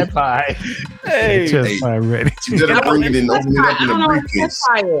everything for that pie. Hey, chest pie ready. She better bring it in, open it up in a briefcase.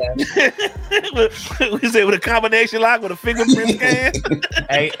 We say with a combination lock with a fingerprint scan.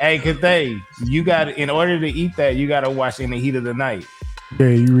 Hey, Cathay, you got in order to eat that, you got to watch In the Heat of the Night. Yeah,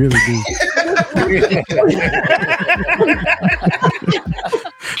 you really do.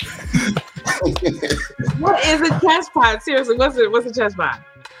 What is a chest pie? Seriously, what's a chest pie?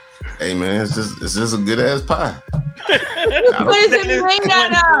 Hey man, it's just a good ass pie. What is it made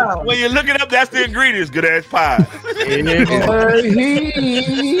out of? When you look it up, that's the ingredients. Good ass pie. In the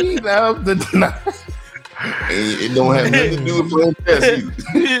heat of the night. It don't have nothing to do with playing chess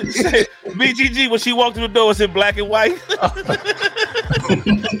either. BGG, when she walked through the door, it's in black and white.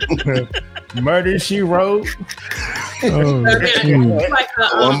 Murder, She Wrote. Oh, Like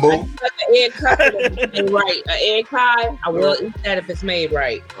an egg pie. Right, an egg pie. I will eat that if it's made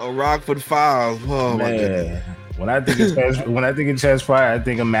right. A Rockford Files. Oh my goodness. When I think of chest pie, I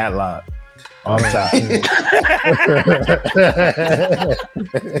think of Matlock. All the time.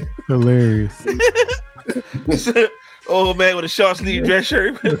 hilarious. Oh man, with a short sleeve dress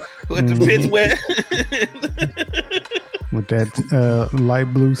shirt with the pits wet. With that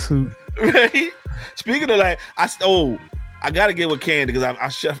light blue suit. Right. Speaking of like, I gotta get with Candy because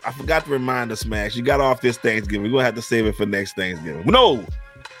I forgot to remind the Smash. You got off this Thanksgiving. We're gonna have to save it for next Thanksgiving. No,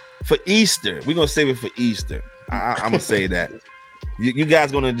 for Easter. We're gonna save it for Easter. I'm gonna say that. You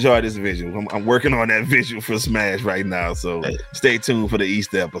guys gonna enjoy this visual. I'm working on that visual for Smash right now, so stay tuned for the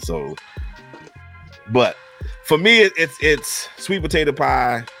Easter episode. But for me, it's sweet potato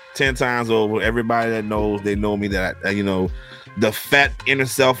pie 10 times over. Everybody that knows, they know me that the fat inner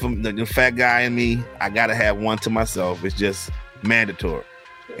self, the fat guy in me, I gotta have one to myself. It's just mandatory,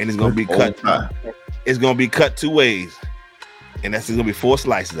 and it's gonna be cut. It's gonna be cut 2 ways, and that's gonna be 4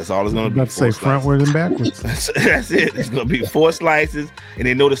 slices. That's all it's gonna be. Let's say frontwards and backwards. That's it. It's gonna be 4 slices, and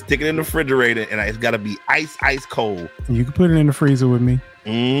they know to stick it in the refrigerator, and it's gotta be ice cold. You can put it in the freezer with me.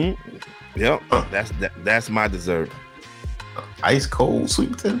 Yep, that's my dessert. Ice cold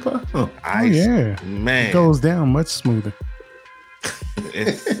sweet potato pie. Huh. Ice, yeah, man, it goes down much smoother.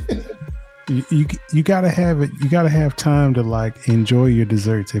 You gotta have it. You gotta have time to like enjoy your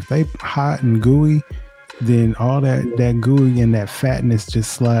desserts. If they hot and gooey, then all that gooey and that fatness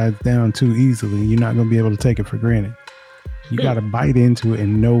just slides down too easily. You're not gonna be able to take it for granted. You gotta bite into it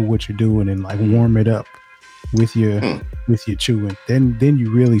and know what you're doing and like warm it up with your chewing. Then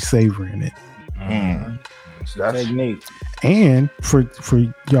you really savoring it. That's neat. And for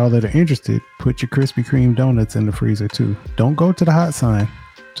y'all that are interested, put your Krispy Kreme donuts in the freezer too. Don't go to the hot sign.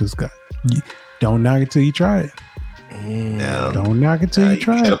 Don't knock it till you try it. Don't knock it till you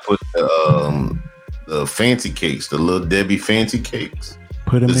try gotta it. Put the fancy cakes, the little Debbie fancy cakes.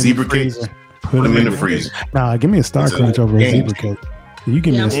 Put them the in zebra the freezer. cakes. Put them in the freezer. Nah, give me a Star Crunch over a zebra cake. You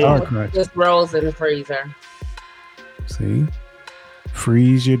give me a Star Crunch. Just rolls in the freezer. See?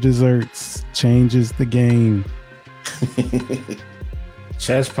 Freeze your desserts. Changes the game.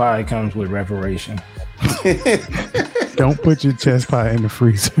 Chest pie comes with reparation. Don't put your chest pie in the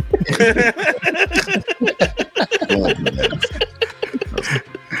freezer.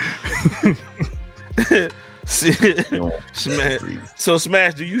 So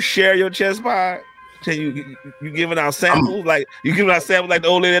Smash, do you share your chest pie? Can you giving out samples like the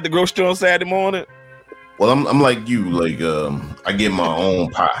old lady at the grocery store on Saturday morning? Well, I'm like you, like I get my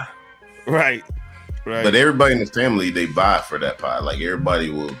own pie. Right. But everybody in the family, they buy for that pie. Like everybody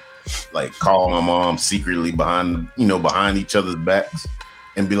will like call my mom secretly behind each other's backs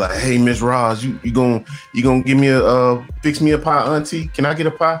and be like, "Hey, Miss Roz, you gonna give me fix me a pie, auntie? Can I get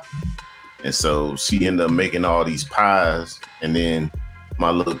a pie?" And so she ended up making all these pies, and then my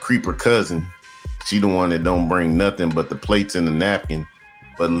little creeper cousin, she the one that don't bring nothing but the plates and the napkin,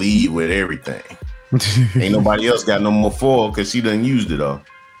 but leave with everything. Ain't nobody else got no more foil because she done used it all.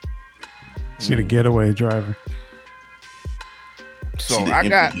 She the getaway driver. So I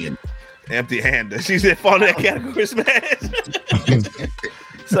got empty-handed. She said, "Fall in that category, Smash."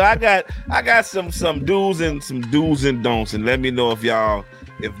 So I got some do's and don'ts, and let me know if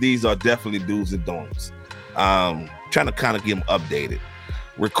these are definitely do's and don'ts. Trying to kind of get them updated.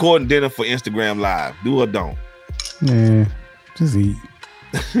 Recording dinner for Instagram Live. Do or don't? Yeah, just eat.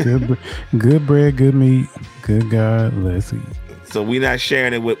 Good bread, good meat, good God. Let's eat. So we're not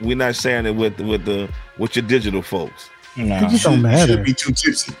sharing it with your digital folks. No. It just don't matter. Should be too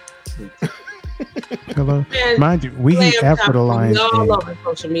tipsy. Hello, mind you, we eat after the Lions all game. over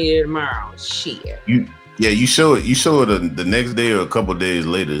social media tomorrow. Shit. You Yeah, you show it the next day or a couple days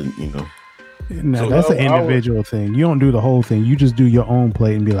later. You know. No, So that's an individual thing. You don't do the whole thing. You just do your own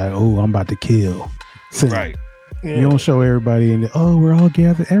plate and be like, "Oh, I'm about to kill." Right. You don't show everybody and we're all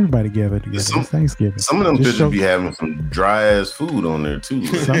gathered. Everybody gathered together. It's Thanksgiving. Some of them bitches be having some dry ass food on there too.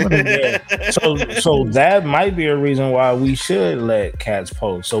 Some of them, So that might be a reason why we should let cats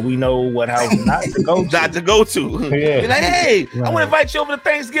post, so we know what house not to go to. Not to go to. Yeah. Be like, hey, I Right. want to invite you over to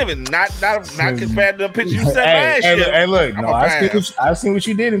Thanksgiving. Not compared to the picture you sent last year. Hey, look, I'm no, a I seen what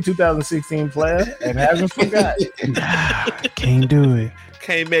you did in 2016, player, and haven't forgot. can't do it.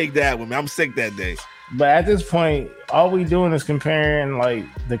 Can't make that one, man. I'm sick that day. But at this point, all we doing is comparing like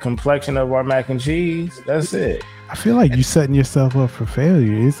the complexion of our mac and cheese. That's it. I feel like you're setting yourself up for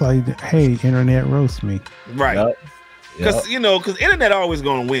failure. It's like, hey, internet roast me. Right. Yep. Because because internet always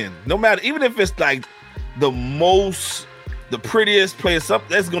gonna win. No matter, even if it's like the prettiest place up,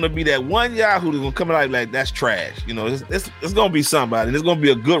 there's gonna be that one Yahoo that's gonna come out like that's trash. You know, it's gonna be somebody, and it's gonna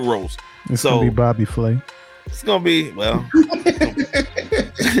be a good roast. It's gonna be Bobby Flay. It's gonna be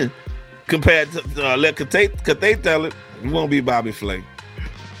compared to let Kate tell it, it won't be Bobby Flay.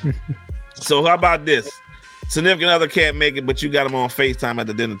 So how about this? Significant other can't make it, but you got him on FaceTime at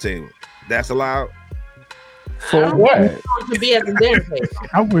the dinner table. That's allowed? For what? To be at the dinner table.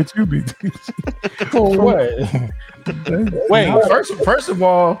 How would you be? For what? Wait, first of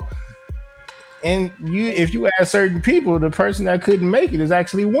all, and if you ask certain people, the person that couldn't make it is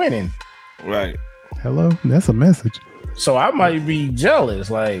actually winning. Right. Hello? That's a message. So I might be jealous,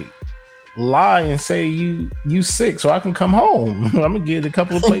 like lie and say you sick so I can come home. I'm gonna get a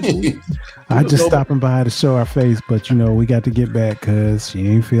couple of plates a week. I just stopping by to show our face, but we got to get back because she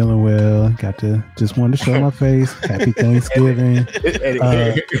ain't feeling well. Just wanted to show my face. Happy Thanksgiving.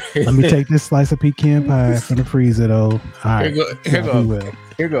 Let me take this slice of pecan pie from the freezer though. All right.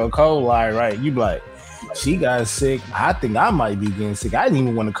 Here go a cold lie, right? You be like, she got sick. I think I might be getting sick. I didn't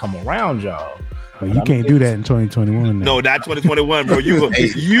even want to come around y'all. Well, you can't do that in 2021. Now. No, not 2021, bro. You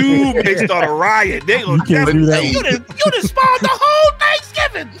may start a riot. They gonna can't do that. You done spawned the whole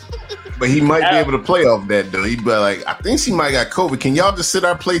Thanksgiving. But he might be able to play off that though. He'd be like, I think she might got COVID. Can y'all just sit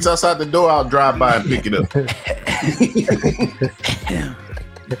our plates outside the door? I'll drive by and pick it up.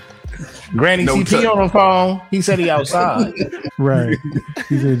 Granny CP on the phone. He said he outside. Right.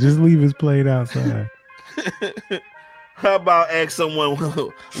 He said just leave his plate outside. How about ask someone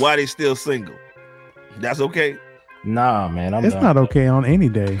why they still single? That's okay. Nah, man. It's not okay on any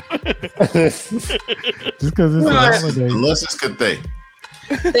day. Just because it's a holiday. Unless it's Cathay.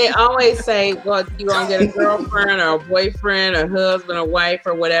 They always say, well, you gonna get a girlfriend or a boyfriend or husband or wife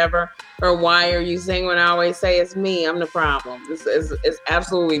or whatever, or why are you single? And I always say it's me. I'm the problem. It's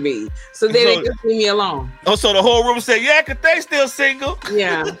absolutely me. So then they just leave me alone. Oh, so the whole room say, yeah, Cathay still single.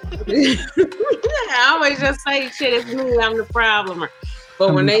 Yeah. I always just say, shit, it's me. I'm the problem.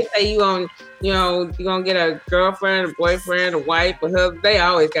 But when they say you're gonna get a girlfriend, a boyfriend, a wife, a husband, they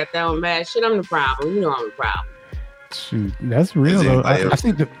always got that one mad shit. I'm the problem. You know I'm the problem. Shoot, that's real though. I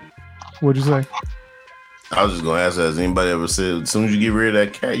think what'd you say? I was just gonna ask, has anybody ever said as soon as you get rid of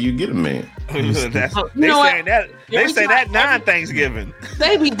that cat, you get a man? They say that non-Thanksgiving.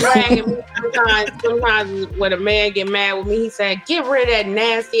 They be dragging me sometimes when a man get mad with me, he said, get rid of that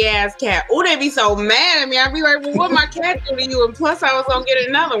nasty ass cat. Oh, they be so mad at me. I be like, well, what my cat do to you? And plus I was gonna get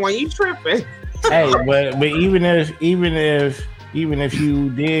another one. You tripping. Hey, but even if you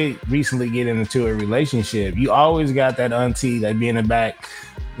did recently get into a relationship, you always got that auntie that be in the back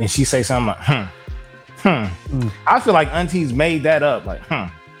and she say something like, I feel like aunties made that up, like,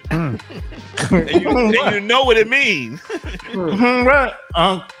 and you know what it means. Right.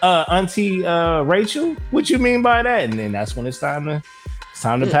 Auntie Rachel, what you mean by that? And then that's when it's time to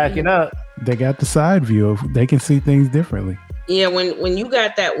pack it up. They got the side view of they can see things differently. Yeah, when you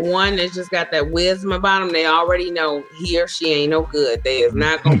got that one that's just got that wisdom about them, they already know he or she ain't no good. They is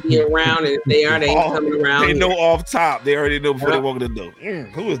not gonna be around, and if they are, they ain't coming around. They know off top. They already know before they walk in the door.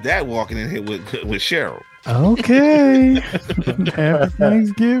 Who is that walking in here with Cheryl? Okay. Happy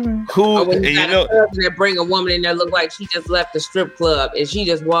Thanksgiving. When you got a husband that bring a woman in there look like she just left the strip club and she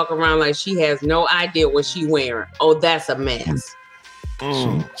just walk around like she has no idea what she wearing. Oh, that's a mess.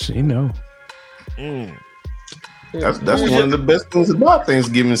 She know. That's one of the best things about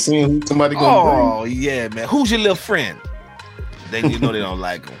Thanksgiving, seeing who somebody gonna bring. Oh yeah, man. Who's your little friend? They they don't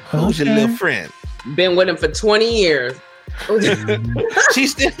like him. Who's your little friend? Been with him for 20 years.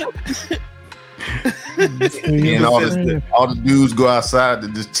 She's still. And all the dudes go outside to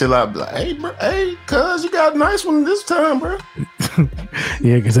just chill out. Be like, hey, bro, hey, cuz you got a nice one this time, bro.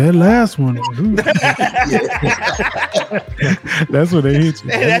 Yeah, because that last one. That's what they hit you.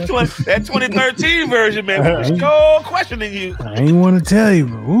 Hey, that 2013 version, man. We're sure questioning you. I ain't want to tell you,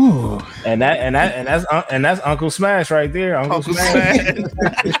 but ooh. And that's Uncle Smash right there. Uncle Smash.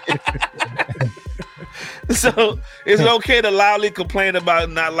 So it's okay to loudly complain about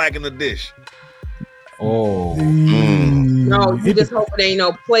not liking the dish. Oh. No, you just hope there ain't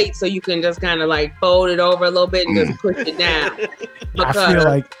no plate so you can just kind of like fold it over a little bit and just push it down. I feel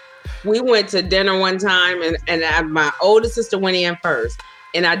like we went to dinner one time and my older sister went in first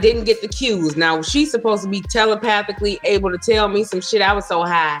and I didn't get the cues. Now she's supposed to be telepathically able to tell me some shit. I was so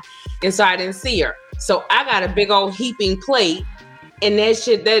high and so I didn't see her. So I got a big old heaping plate and that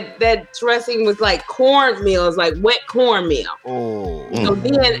shit, that dressing was like cornmeal, it's like wet cornmeal. Oh. So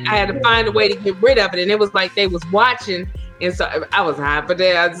then I had to find a way to get rid of it. And it was like they was watching. And so I was high, but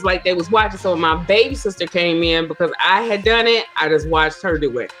then I was like they was watching. So when my baby sister came in because I had done it, I just watched her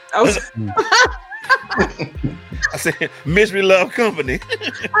do it. I said, misery love company.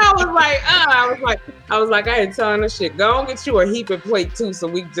 I was like, I ain't telling her shit. Go and get you a heaping plate too, so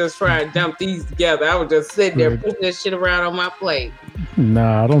we just try and dump these together. I was just sitting there pushing that shit around on my plate.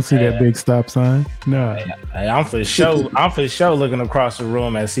 Nah, I don't see that big stop sign. Nah. Hey, I'm for sure looking across the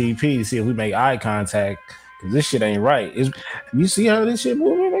room at CP to see if we make eye contact. Cause this shit ain't right. You see how this shit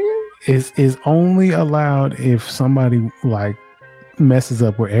moving again? It's only allowed if somebody like messes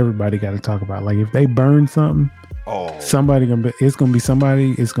up where everybody got to talk about. Like if they burn something, it's gonna be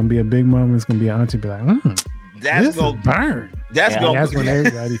somebody. It's gonna be a big mom. It's gonna be an auntie. Be like, that's gonna burn. That's when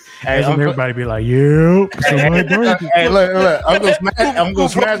everybody. That's when everybody be like, "Yep." Hey, look! Uncle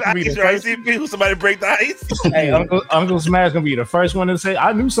Smash gonna be the first. Somebody break the ice. Hey, Uncle Smash gonna be the first one to say,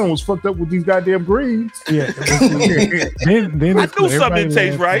 "I knew someone was fucked up with these goddamn greens." Yeah. then I knew something didn't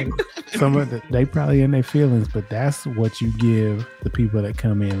taste right. They probably in their feelings, but that's what you give the people that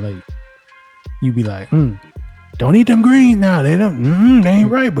come in late. You be like, don't eat them greens now. They don't. They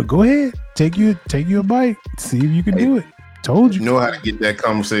ain't right. But go ahead, take you a bite. See if you can do it. Told you. You know how to get that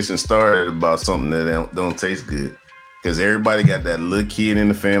conversation started about something that don't taste good, because everybody got that little kid in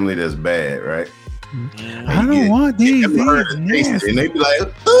the family that's bad, right? I don't want these. And they be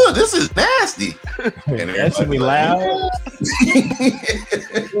like, "Oh, this is nasty." And that should be loud.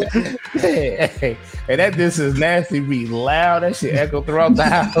 And that "this is nasty" be loud. That shit echo throughout the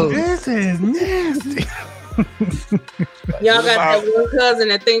house. This is nasty. Y'all got that one cousin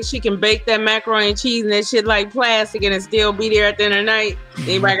that thinks she can bake that macaroni and cheese and that shit like plastic and it still be there at the end of the night.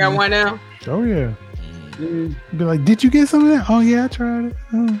 Anybody got one now? Oh yeah. Be like, did you get some of that? Oh yeah, I tried it.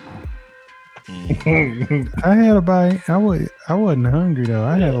 I had a bite. I wasn't hungry though.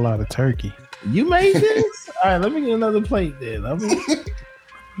 I had a lot of turkey. You made this? All right, let me get another plate then.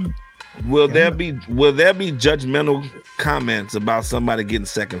 Will there be judgmental comments about somebody getting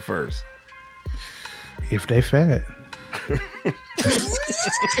second first? If they fat.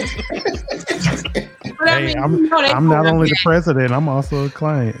 Hey, I'm not only the president, I'm also a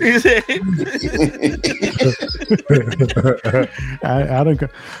client. I don't go,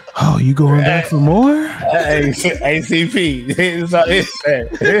 oh, you going back for more? ACP.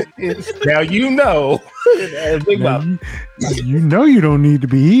 Now you know. You know you don't need to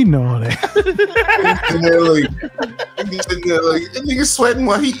be eating all that. That nigga sweating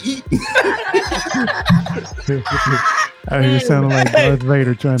while he eating. You're sounding like Darth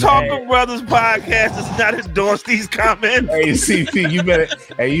Vader trying to Talker Brothers podcast does not endorse these comments. ACP, you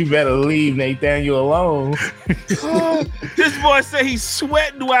better leave Nathaniel alone. This boy said he's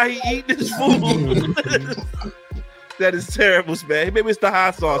sweating while he eating his food. That is terrible, man. Maybe it's the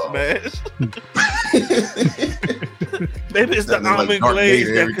hot sauce, man. Maybe it's the almond glaze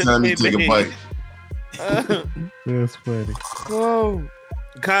that could be take a bite. That's funny. Oh,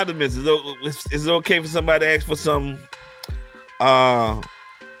 condiments. Is it okay for somebody to ask for some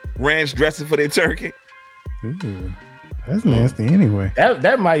ranch dressing for their turkey? Ooh, that's nasty anyway.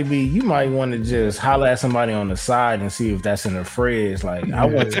 That might be, you might want to just holler at somebody on the side and see if that's in the fridge. Like, I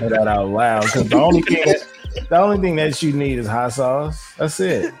wouldn't say that out loud, because the only thing that you need is hot sauce. That's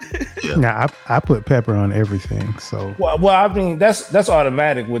it. Now I put pepper on everything. So well, I mean that's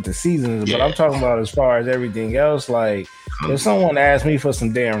automatic with the seasons, but I'm talking about as far as everything else. Like, if someone asked me for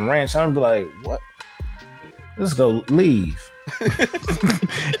some damn ranch, I'm be like, what? Let's go leave.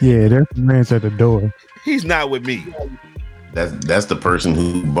 Yeah, there's ranch at the door. He's not with me. That's the person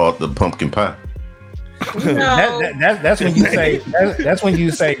who bought the pumpkin pie. No. That's when you say that's when you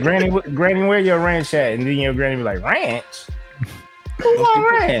say, Granny, where your ranch at? And then your granny be like, ranch? Who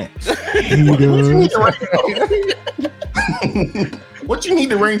want ranch? He does. What you need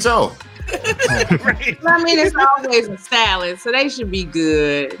to ranch off? I mean, it's always a salad, so they should be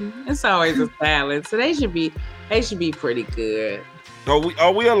good. It's always a salad, so they should be pretty good.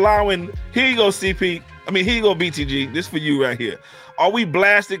 Are we allowing? Here you go, CP. I mean, here you go, BTG. This for you right here. Are we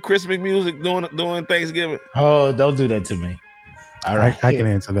blasting Christmas music during Thanksgiving? Oh, don't do that to me. All right, I can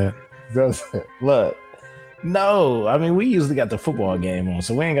answer that. Look, no. I mean, we usually got the football game on,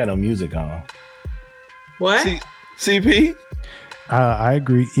 so we ain't got no music on. What? CP? I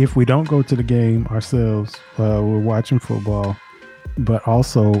agree. If we don't go to the game ourselves, we're watching football. But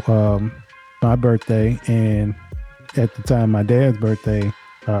also, my birthday and at the time my dad's birthday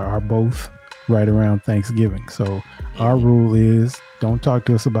are both right around Thanksgiving. So our rule is don't talk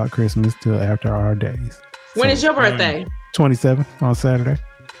to us about Christmas till after our days. When is your birthday? 27th on Saturday.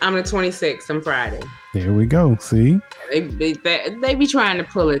 I'm the 26th on Friday. There we go. See? They be trying to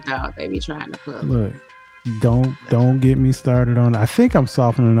pull it out. They be trying to pull it. Look, don't get me started on. I think I'm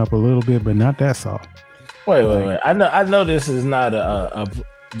softening up a little bit, but not that soft. Wait. I know this is not a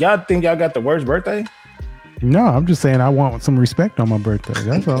y'all think y'all got the worst birthday? No, I'm just saying I want some respect on my birthday.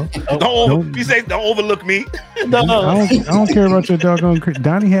 That's all. Don't overlook me. No, I don't care about your doggone.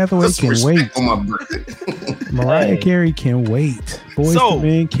 Donnie Hathaway can wait. On my birthday. Mariah Carey can wait. Boys to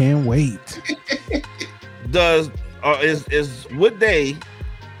Men can wait. What day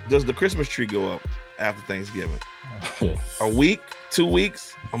does the Christmas tree go up after Thanksgiving? A week, 2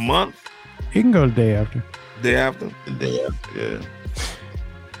 weeks, a month? It can go the day after. Day after? The day after, yeah.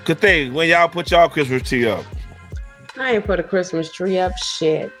 Good thing when y'all put y'all Christmas tree up. I ain't put a Christmas tree up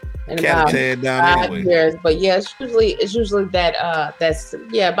shit in Can't about tear it down 5 anyway. years. But yeah, it's usually that about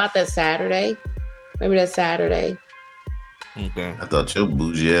that Saturday. Maybe that Saturday. Okay. I thought your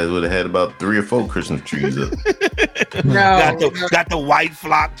bougie ass would have had about 3 or 4 Christmas trees up. No, got the white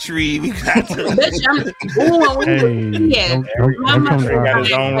flock tree. We got the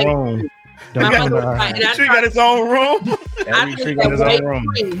tree got its own room. Every tree got its own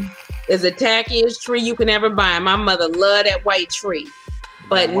room. Is the tackiest tree you can ever buy. My mother loved that white tree.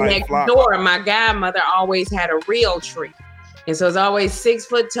 But next door, my godmother always had a real tree. And so it's always 6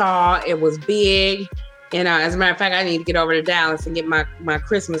 foot tall. It was big. And as a matter of fact, I need to get over to Dallas and get my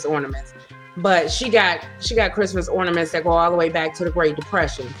Christmas ornaments. But she got Christmas ornaments that go all the way back to the Great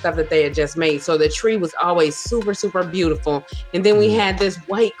Depression, stuff that they had just made. So the tree was always super, super beautiful. And then we had this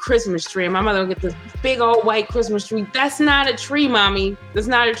white Christmas tree. And my mother would get this big old white Christmas tree. That's not a tree, mommy. That's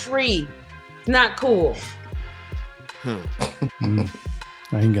not a tree. It's not cool. I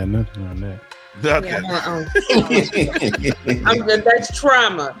ain't got nothing on that. Okay. That's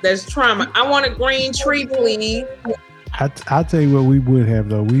trauma. That's trauma. I want a green tree, please. I'll tell you what we would have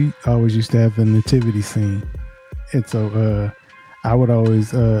though. We always used to have the nativity scene, and so I would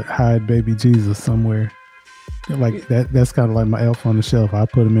always hide baby Jesus somewhere. Like that's kind of like my elf on the shelf. I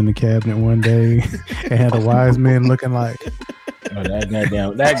put him in the cabinet one day and had a wise man looking like. Oh, that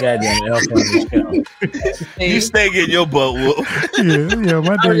goddamn elf on the shelf. You stay getting your butt whooped. Yeah.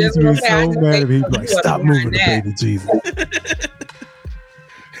 My dad used to be so mad at me. He'd be like, "Stop moving the baby Jesus."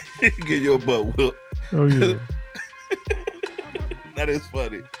 Get your butt whooped. Oh yeah. That is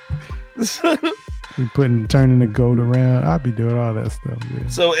funny. We turning the goat around. I'll be doing all that stuff. Yeah.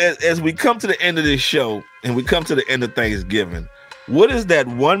 So as we come to the end of this show and we come to the end of Thanksgiving, what is that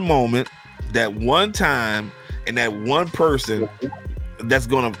one moment, that one time, and that one person that's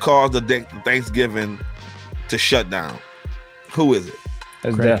going to cause the Thanksgiving to shut down? Who is it?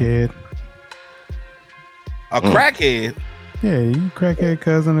 Crackhead. A crackhead? Yeah, you crackhead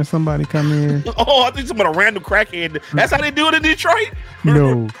cousin or somebody come in. Oh, I think somebody random crackhead. That's how they do it in Detroit.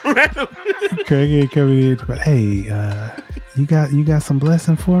 No, Random. crackhead coming in. But hey, you got some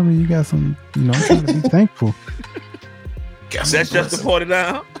blessing for me. You got some. I'm trying to be thankful. That's just to point it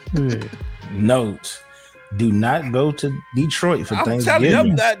out. Yeah. Note: do not go to Detroit for I'm Thanksgiving. telling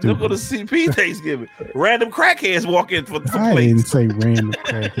you, I'm not going to CP Thanksgiving. Random crackheads walk in for I didn't plates. say random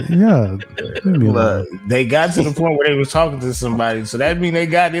crackhead. Yeah, leave me alone. They got to the point where they was talking to somebody, so that means they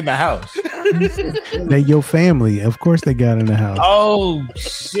got in the house. They your family. Of course, they got in the house. Oh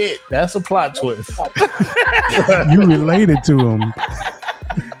shit, that's a plot twist. You related to them.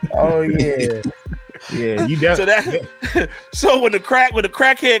 Oh yeah. Yeah, you definitely. So when the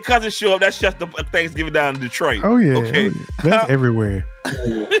crackhead cousins show up, that's just a Thanksgiving down in Detroit. Oh yeah, Okay. oh, yeah. That's everywhere.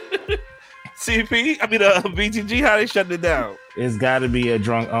 CP, I mean BTG, how they shutting it down? It's got to be a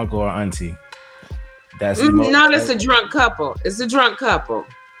drunk uncle or auntie. That's No, it's a drunk couple. It's a drunk couple.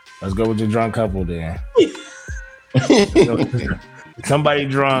 Let's go with the drunk couple then. Somebody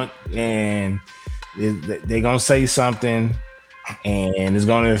drunk and they gonna say something. And it's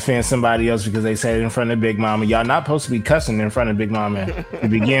going to offend somebody else because they said it in front of Big Mama. Y'all not supposed to be cussing in front of Big Mama to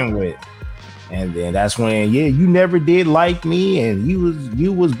begin with. And then that's when, you never did like me, and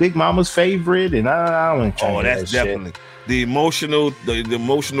you was Big Mama's favorite, and I don't. Oh, that's definitely the emotional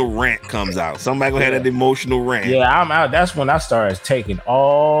rant comes out. Somebody gonna have that emotional rant. Yeah, I'm out. That's when I started taking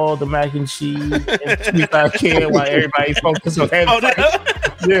all the mac and cheese and sweet I can while everybody focus on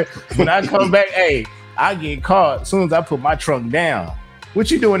that. Yeah, when I come back, hey, I get caught as soon as I put my trunk down.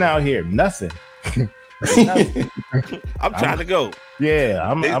 What you doing out here? Nothing. I'm trying to go. Yeah,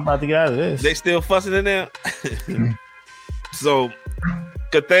 I'm about to get out of this. They still fussing in there. So,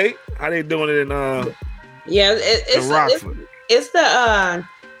 Cathay, how they doing it in Yeah, it's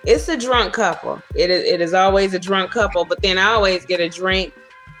the drunk couple. It is always a drunk couple, but then I always get a drink,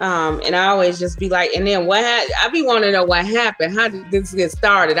 and I always just be like, and then I be wanting to know what happened. How did this get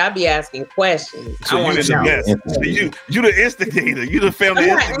started? I be asking questions. So you the instigator. You the family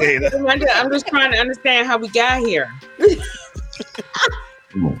instigator. I'm just trying to understand how we got here.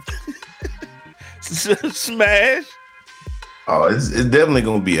 Smash. Oh, it's definitely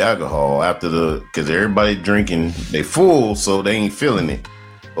gonna be alcohol because everybody drinking, they full, so they ain't feeling it.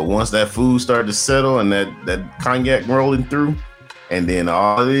 But once that food started to settle and that cognac rolling through, and then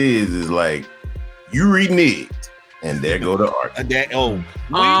all it is like you reneged, and there go the art. I'm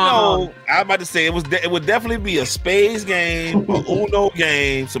about to say it would definitely be a spades game, a Uno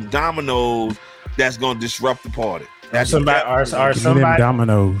game, some dominoes that's gonna disrupt the party. Somebody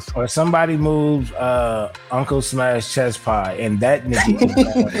dominoes, or somebody moves Uncle Smash chest pie, and that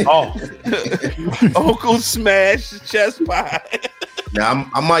nigga Uncle Smash chest pie. Now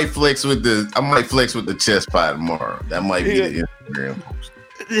I might flex with the chest pie tomorrow. That might be the Instagram post.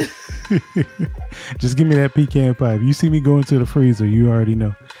 Just give me that pecan pie. If you see me going to the freezer, you already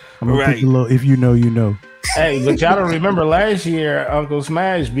know. I'm gonna put the little, if you know, you know. Hey, but y'all don't remember last year Uncle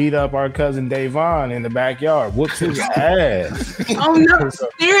Smash beat up our cousin Davon in the backyard. Whooped his ass. Oh no,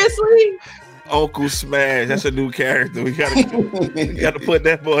 seriously? Uncle Smash, that's a new character. We gotta put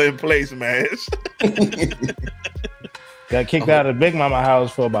that boy in place, Smash. Got kicked out of Big Mama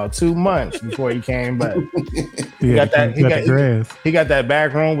house for about 2 months before he came back. He got that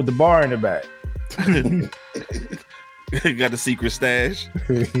back room with the bar in the back. He got the secret stash.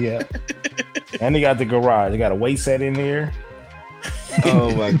 Yeah. And he got the garage. He got a weight set in here.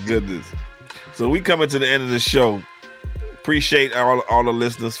 Oh my goodness. So we coming to the end of the show. Appreciate all the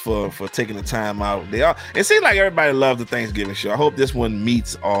listeners for taking the time out. It seems like everybody loves the Thanksgiving show. I hope this one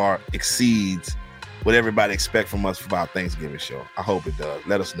meets or exceeds what everybody expect from us for our Thanksgiving show. I hope it does.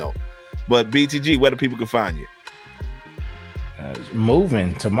 Let us know. But BTG, where do people can find you?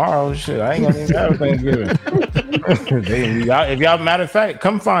 Moving tomorrow. Shit, I ain't gonna even have Thanksgiving. If y'all, matter of fact,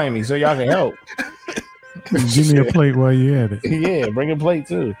 come find me so y'all can help. Give me a plate while you're at it. Yeah, bring a plate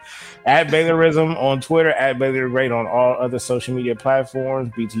too. At Baylerism on Twitter, at Baylor Great on all other social media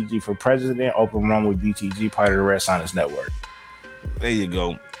platforms. BTG for President. Open Run with BTG, part of the Red Science Network. There you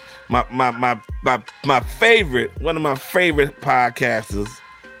go. My favorite, one of my favorite podcasters,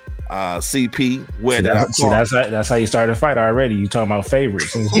 CP. That's how you started a fight already. You talking about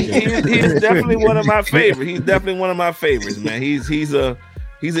favorites? He's definitely one of my favorites. He's definitely one of my favorites, man. He's an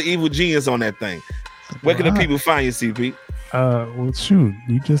evil genius on that thing. Where can the people find you, CP? Well, shoot,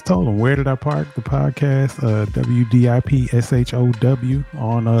 you just told them. Where Did I Park? The podcast, WDIPSHOW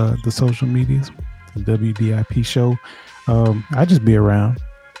on the social medias. The WDIP show. I just be around.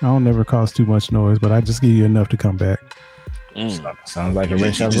 I don't never cause too much noise, but I just give you enough to come back. Sounds like a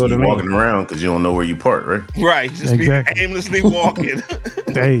rich just be walking around because you don't know where you park, right? Right, just exactly. Be aimlessly walking.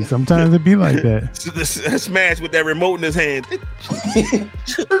 Hey, sometimes it be like that. Smash with that remote in his hand,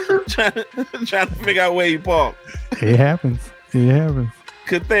 trying to figure out where you park. It happens.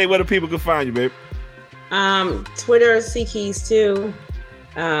 Good thing. Where the people can find you, babe? Twitter, CKeys2.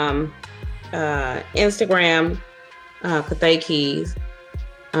 Instagram, Cathay Keys.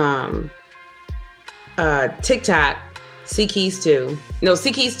 TikTok, CKeys2. No,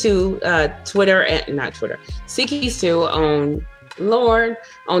 CKeys2, Twitter, and not Twitter. CKeys2 on Lord,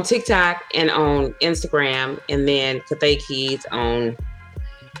 on TikTok and on Instagram, and then Cathay Keys on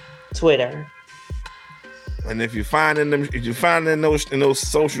Twitter. And if you find in those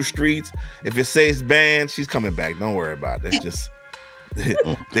social streets, if it says banned, she's coming back. Don't worry about it. It's just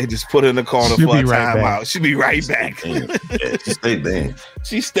they just put her in the corner for a timeout. She'll be right back. She stayed banned.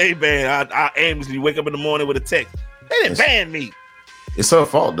 She stayed banned. I aimlessly wake up in the morning with a text. They didn't ban me. It's her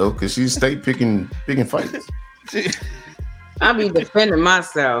fault though, because she stayed picking fights. I'll be defending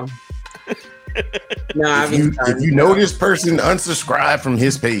myself. No, if you know this person, unsubscribe from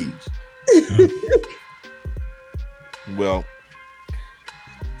his page. Well,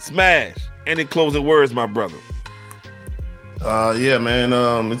 Smash. Any closing words, my brother? Yeah, man.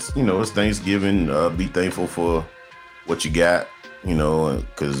 It's it's Thanksgiving. Be thankful for what you got.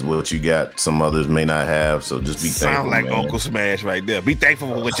 Because what you got, some others may not have. So just be thankful. Sound like man. Uncle Smash right there. Be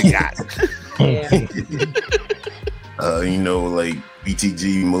thankful for what you got. Like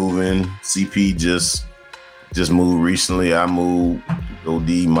BTG moving. CP just moved recently. I moved. OD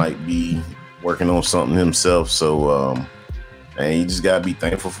might be working on something himself. So, man, you just gotta be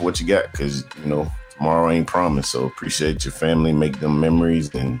thankful for what you got, because tomorrow ain't promised. So appreciate your family, make them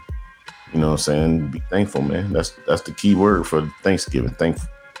memories, and what I'm saying, be thankful, man. That's the key word for Thanksgiving. Thankful.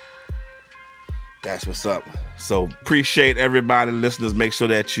 That's what's up. So appreciate everybody, listeners. Make sure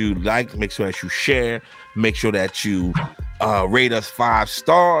that you like, make sure that you share, make sure that you rate us 5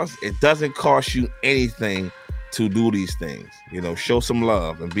 stars. It doesn't cost you anything to do these things. Show some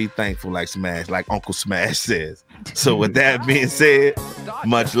love and be thankful, like Uncle Smash says. So with that being said,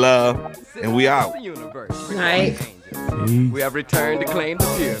 much love, and we out. Right. We have returned to claim the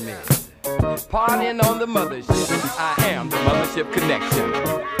pyramid. Partying on the mothership. I am the mothership connection.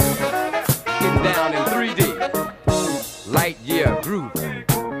 Get down in 3D. Light year groove.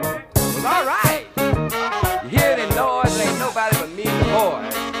 Well, all right. You hear the noise? Ain't nobody but me and the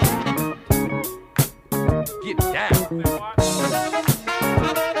boys. Get down.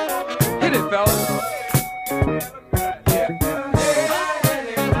 Hit it, fellas.